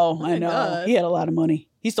 I know. Oh my God. He had a lot of money.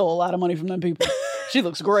 He stole a lot of money from them people. She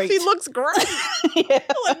looks great. She looks great. Yeah.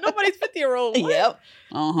 Like nobody's 50-year-old. Yep.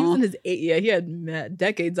 He was in his he had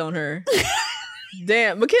decades on her.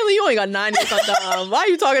 Damn. Michaela, you only got 9 years on Dom. Why are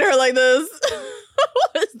you talking to her like this?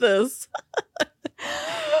 What is this?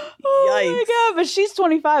 Oh my God, but she's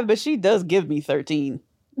 25, but she does give me 13.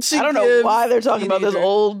 I don't know why they're talking about this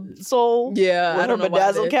old soul. Yeah. With her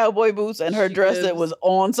bedazzled cowboy boots and her dress that was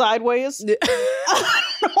on sideways. Yeah.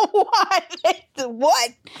 I don't know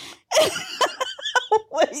why.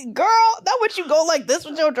 What? Girl, not what you go like this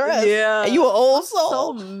with your dress. Yeah. And you an old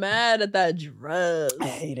soul. So mad at that dress. I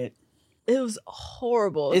hate it. It was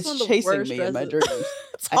horrible. It's chasing me in my dreams.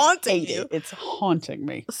 It's haunting you. It's haunting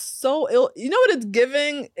me. So ill. You know what it's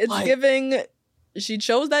giving? It's giving. She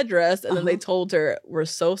chose that dress, and then they told her, "We're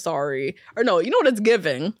so sorry." Or no, you know what it's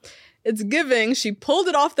giving? It's giving. She pulled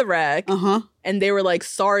it off the rack, and they were like,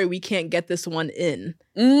 "Sorry, we can't get this one in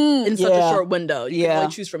such a short window. You can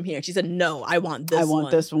only choose from here." She said, "No, I want this. I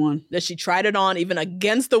want this one." That she tried it on, even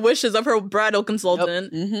against the wishes of her bridal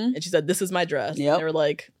consultant, and she said, "This is my dress." Yep. And they were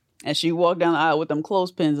like. And she walked down the aisle with them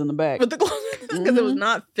clothespins in the back. With the clothespins, because it was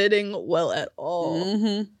not fitting well at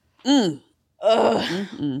all.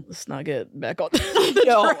 Let's not get back on the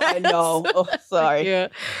No, dress. I know. Oh, sorry. Yeah.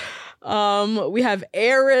 We have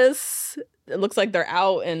Eris. It looks like they're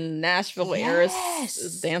out in Nashville where Eris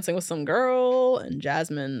is dancing with some girl, and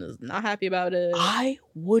Jasmine is not happy about it. I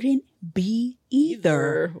wouldn't be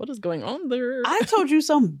either. What is going on there? I told you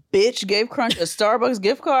some bitch gave Crunch a Starbucks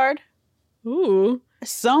gift card. Ooh.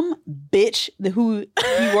 Some bitch who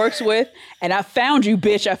he works with, and I found you,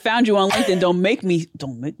 bitch. I found you on LinkedIn. Don't make me.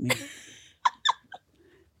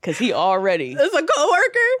 Because he already. It's a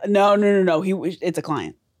coworker? No. It's a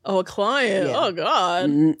client. Oh, a client. Yeah. Oh, God.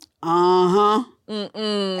 And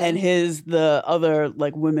the other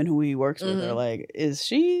like women who he works with are like, is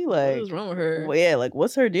she like? What is wrong with her? Well, yeah, like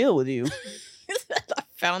what's her deal with you? I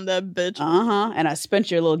found that bitch. And I spent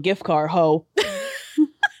your little gift card, ho.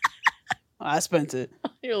 I spent it.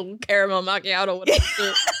 Your little caramel macchiato, whatever.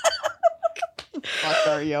 Fuck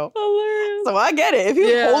her, yo. Hilarious. So I get it. If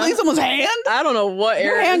you're holding someone's hand, I don't know what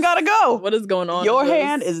your hand gotta go. What is going on? Your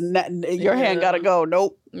hand is not. Your hand gotta go.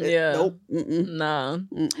 Nope. Yeah. Nope. Nah.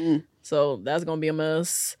 So that's gonna be a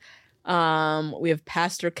mess. We have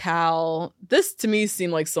Pastor Cal. This to me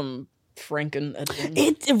seemed like some Franken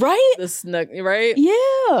editing. Right? Right?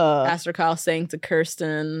 Yeah. Pastor Cal saying to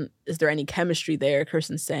Kirsten, "Is there any chemistry there?"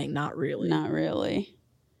 Kirsten saying, "Not really." Not really.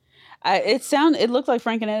 It looked like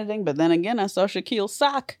Franken editing, but then again, I saw Shaquille's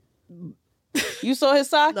sock. You saw his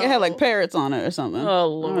sock? No. It had like parrots on it or something. Oh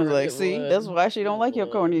Lord! I was like, see, that's why she don't like your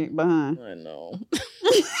corny behind. I know.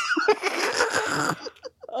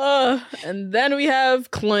 And then we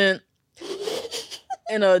have Clint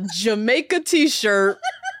in a Jamaica t-shirt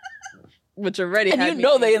which already And had you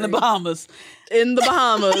know me they in the angry. Bahamas. In the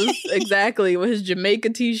Bahamas, exactly, with his Jamaica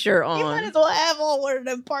t-shirt on. You might as well have on one of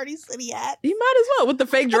them Party City hats. He might as well, with the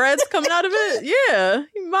fake dreads coming out of it. Yeah,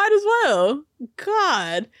 he might as well.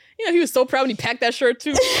 God. You know, he was so proud when he packed that shirt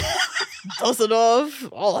too. Dusted off,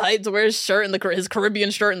 all hyped to wear his shirt in his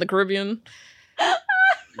Caribbean shirt in the Caribbean.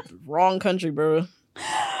 Wrong country, bro.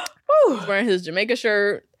 He's wearing his Jamaica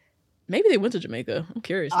shirt. Maybe they went to Jamaica. I'm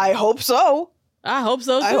curious. I hope so. I hope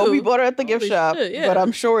so too. I hope he bought her at the gift Holy shop. shit, yeah. But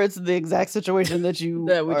I'm sure it's the exact situation that you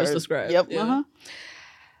that we just described. Yep. Yeah.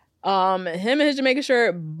 Him and his Jamaica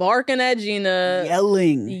shirt barking at Gina.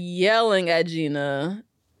 Yelling at Gina.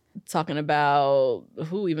 Talking about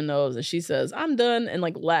who even knows. And she says, I'm done. And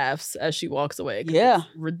like laughs as she walks away. Yeah. It's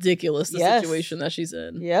ridiculous the situation that she's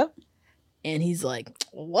in. Yep. And he's like,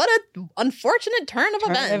 what a unfortunate turn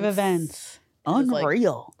of events.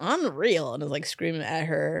 Unreal. Unreal. And is like screaming at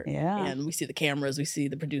her. Yeah. And we see the cameras. We see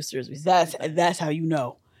the producers. We see That's how you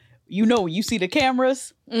know. You know, you see the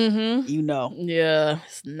cameras. Mm-hmm. You know. Yeah.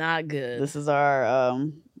 It's not good. This is our,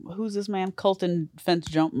 who's this man? Colton fence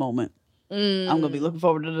jump moment. I'm going to be looking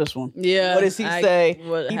forward to this one. Yeah. What does he say?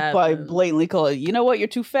 What he happened? probably blatantly called it, you know what? You're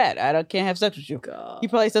too fat. Can't have sex with you. God. He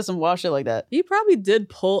probably said some wild shit like that. He probably did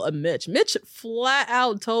pull a Mitch. Mitch flat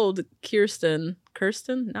out told Kirsten?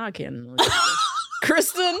 No, I can't.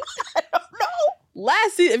 Kristen? I don't know.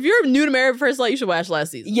 Last season, if you're new to Married at First Light, you should watch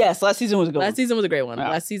last season. Yes, last season was a good one. Last season was a great one. Yeah.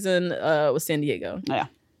 Last season was San Diego. Yeah.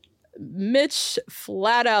 Mitch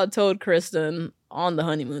flat out told Kristen on the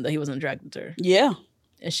honeymoon that he wasn't attracted to her. Yeah.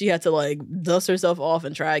 And she had to like dust herself off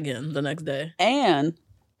and try again the next day. And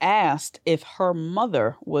asked if her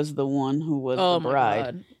mother was the one who was the bride.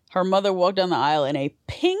 My God. Her mother walked down the aisle in a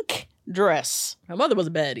pink dress. Her mother was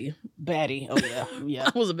a baddie. Baddie. Oh, yeah. Yeah.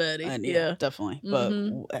 That was a baddie. Yeah. Definitely.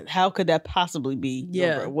 But how could that possibly be?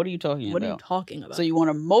 Yeah. What are you talking about? What are you talking about? So you want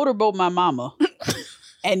to motorboat my mama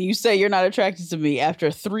and you say you're not attracted to me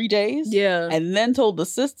after 3 days? Yeah. And then told the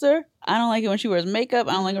sister, I don't like it when she wears makeup.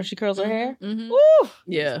 I don't like when she curls her hair. Mm-hmm. Woo!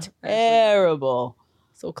 Yeah. Terrible.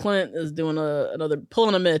 So Clint is doing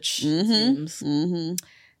pulling a Mitch, it seems. Mm-hmm.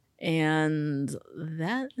 And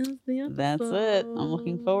that is the episode. That's it. I'm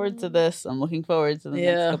looking forward to this. I'm looking forward to the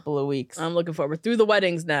next couple of weeks. I'm looking forward through the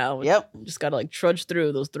weddings now. Yep. Just gotta like trudge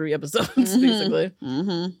through those 3 episodes basically.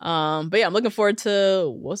 Mm-hmm. But yeah, I'm looking forward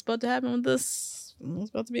to what's about to happen with this.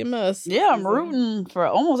 It's about to be a mess. Yeah, I'm rooting for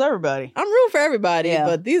almost everybody. I'm rooting for everybody, Yeah.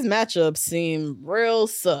 but these matchups seem real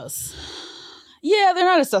sus. Yeah, they're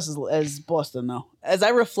not as sus as Boston, though. As I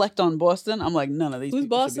reflect on Boston, I'm like, none of these Who's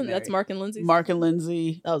people should be Boston? That's married. Mark and Lindsay. Mark and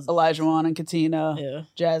Lindsay, That was Elijah Wan and Katina, Yeah.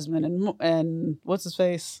 Jasmine and what's his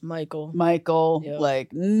face? Michael. Michael. Yeah.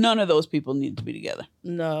 Like, none of those people need to be together.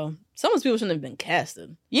 No. Some of those people shouldn't have been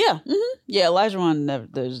casted. Yeah. Mm-hmm. Yeah, Elijah Wan,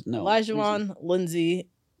 there's no. Elijah reason. Wan, Lindsay,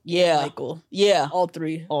 Yeah. Michael. Yeah. All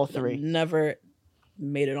three. All three. Never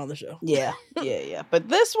made it on the show. Yeah. Yeah. But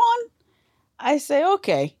this one, I say,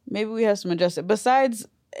 okay, maybe we have some adjustment. Besides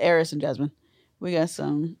Eris and Jasmine, we got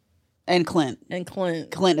some. And Clint. And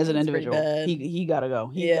Clint. Clint as an Clint's pretty individual. bad. He gotta go.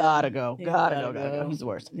 He Yeah. gotta go. He Gotta gotta go. go. He's the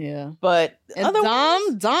worst. Yeah. But And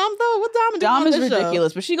otherwise, Dom though? What Dom doing Dom on is this show?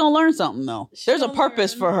 ridiculous, but she gonna learn something though. There's a gonna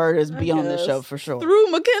purpose learn, for her to be I on this guess. show for sure. Through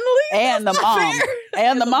McKinley? And the That's not mom. fair.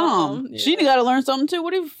 And the mom. Yeah. She gotta learn something too.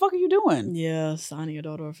 What the fuck are you doing? Yeah, signing your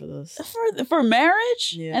daughter up for this. For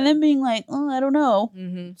marriage? Yeah. And then being like, oh, I don't know.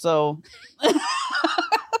 Mm-hmm. So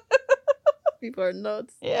People are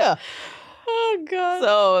nuts. yeah. Oh God.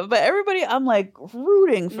 So, but everybody, I'm like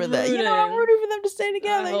rooting for that. You know, I'm rooting for them to stay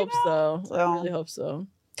together. I hope you know? so. I really hope so.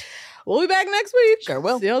 We'll be back next week. Sure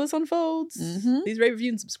will. See how this unfolds. Mhm. Please rate, review,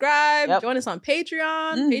 and subscribe. Yep. Join us on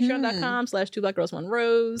Patreon. Mhm.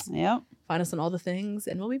 Patreon.com/2blackgirls1rose. Yep. Find us on all the things,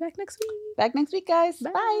 and we'll be back next week. Back next week, guys.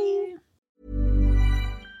 Bye. Bye.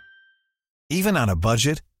 Even on a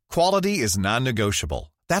budget, quality is non-negotiable.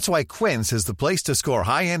 That's why Quince is the place to score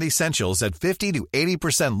high-end essentials at 50 to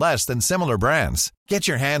 80% less than similar brands. Get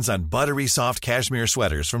your hands on buttery soft cashmere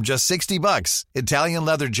sweaters from just $60, Italian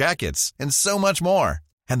leather jackets, and so much more.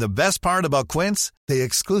 And the best part about Quince, they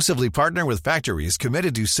exclusively partner with factories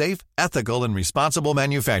committed to safe, ethical, and responsible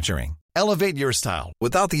manufacturing. Elevate your style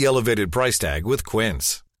without the elevated price tag with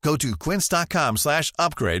Quince. Go to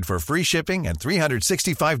quince.com/upgrade for free shipping and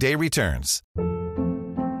 365-day returns.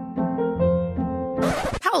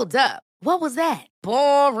 Hold up. What was that?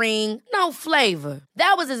 Boring. No flavor.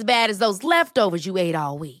 That was as bad as those leftovers you ate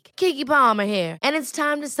all week. Keke Palmer here, and it's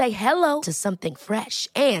time to say hello to something fresh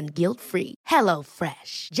and guilt-free. Hello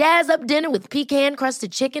Fresh. Jazz up dinner with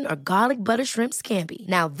pecan-crusted chicken or garlic butter shrimp scampi.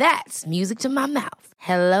 Now that's music to my mouth.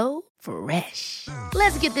 Hello Fresh.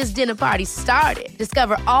 Let's get this dinner party started.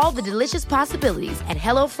 Discover all the delicious possibilities at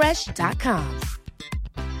HelloFresh.com.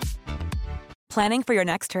 Planning for your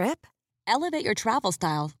next trip? Elevate your travel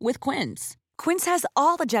style with Quince. Quince has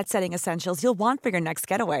all the jet-setting essentials you'll want for your next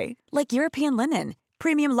getaway, like European linen,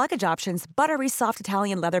 premium luggage options, buttery soft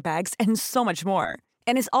Italian leather bags, and so much more.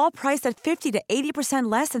 And is all priced at 50 to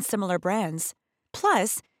 80% less than similar brands.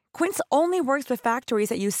 Plus, Quince only works with factories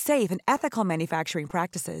that use safe and ethical manufacturing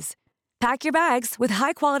practices. Pack your bags with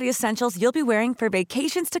high-quality essentials you'll be wearing for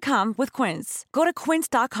vacations to come with Quince. Go to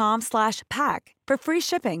quince.com/pack for free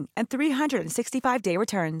shipping and 365-day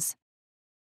returns.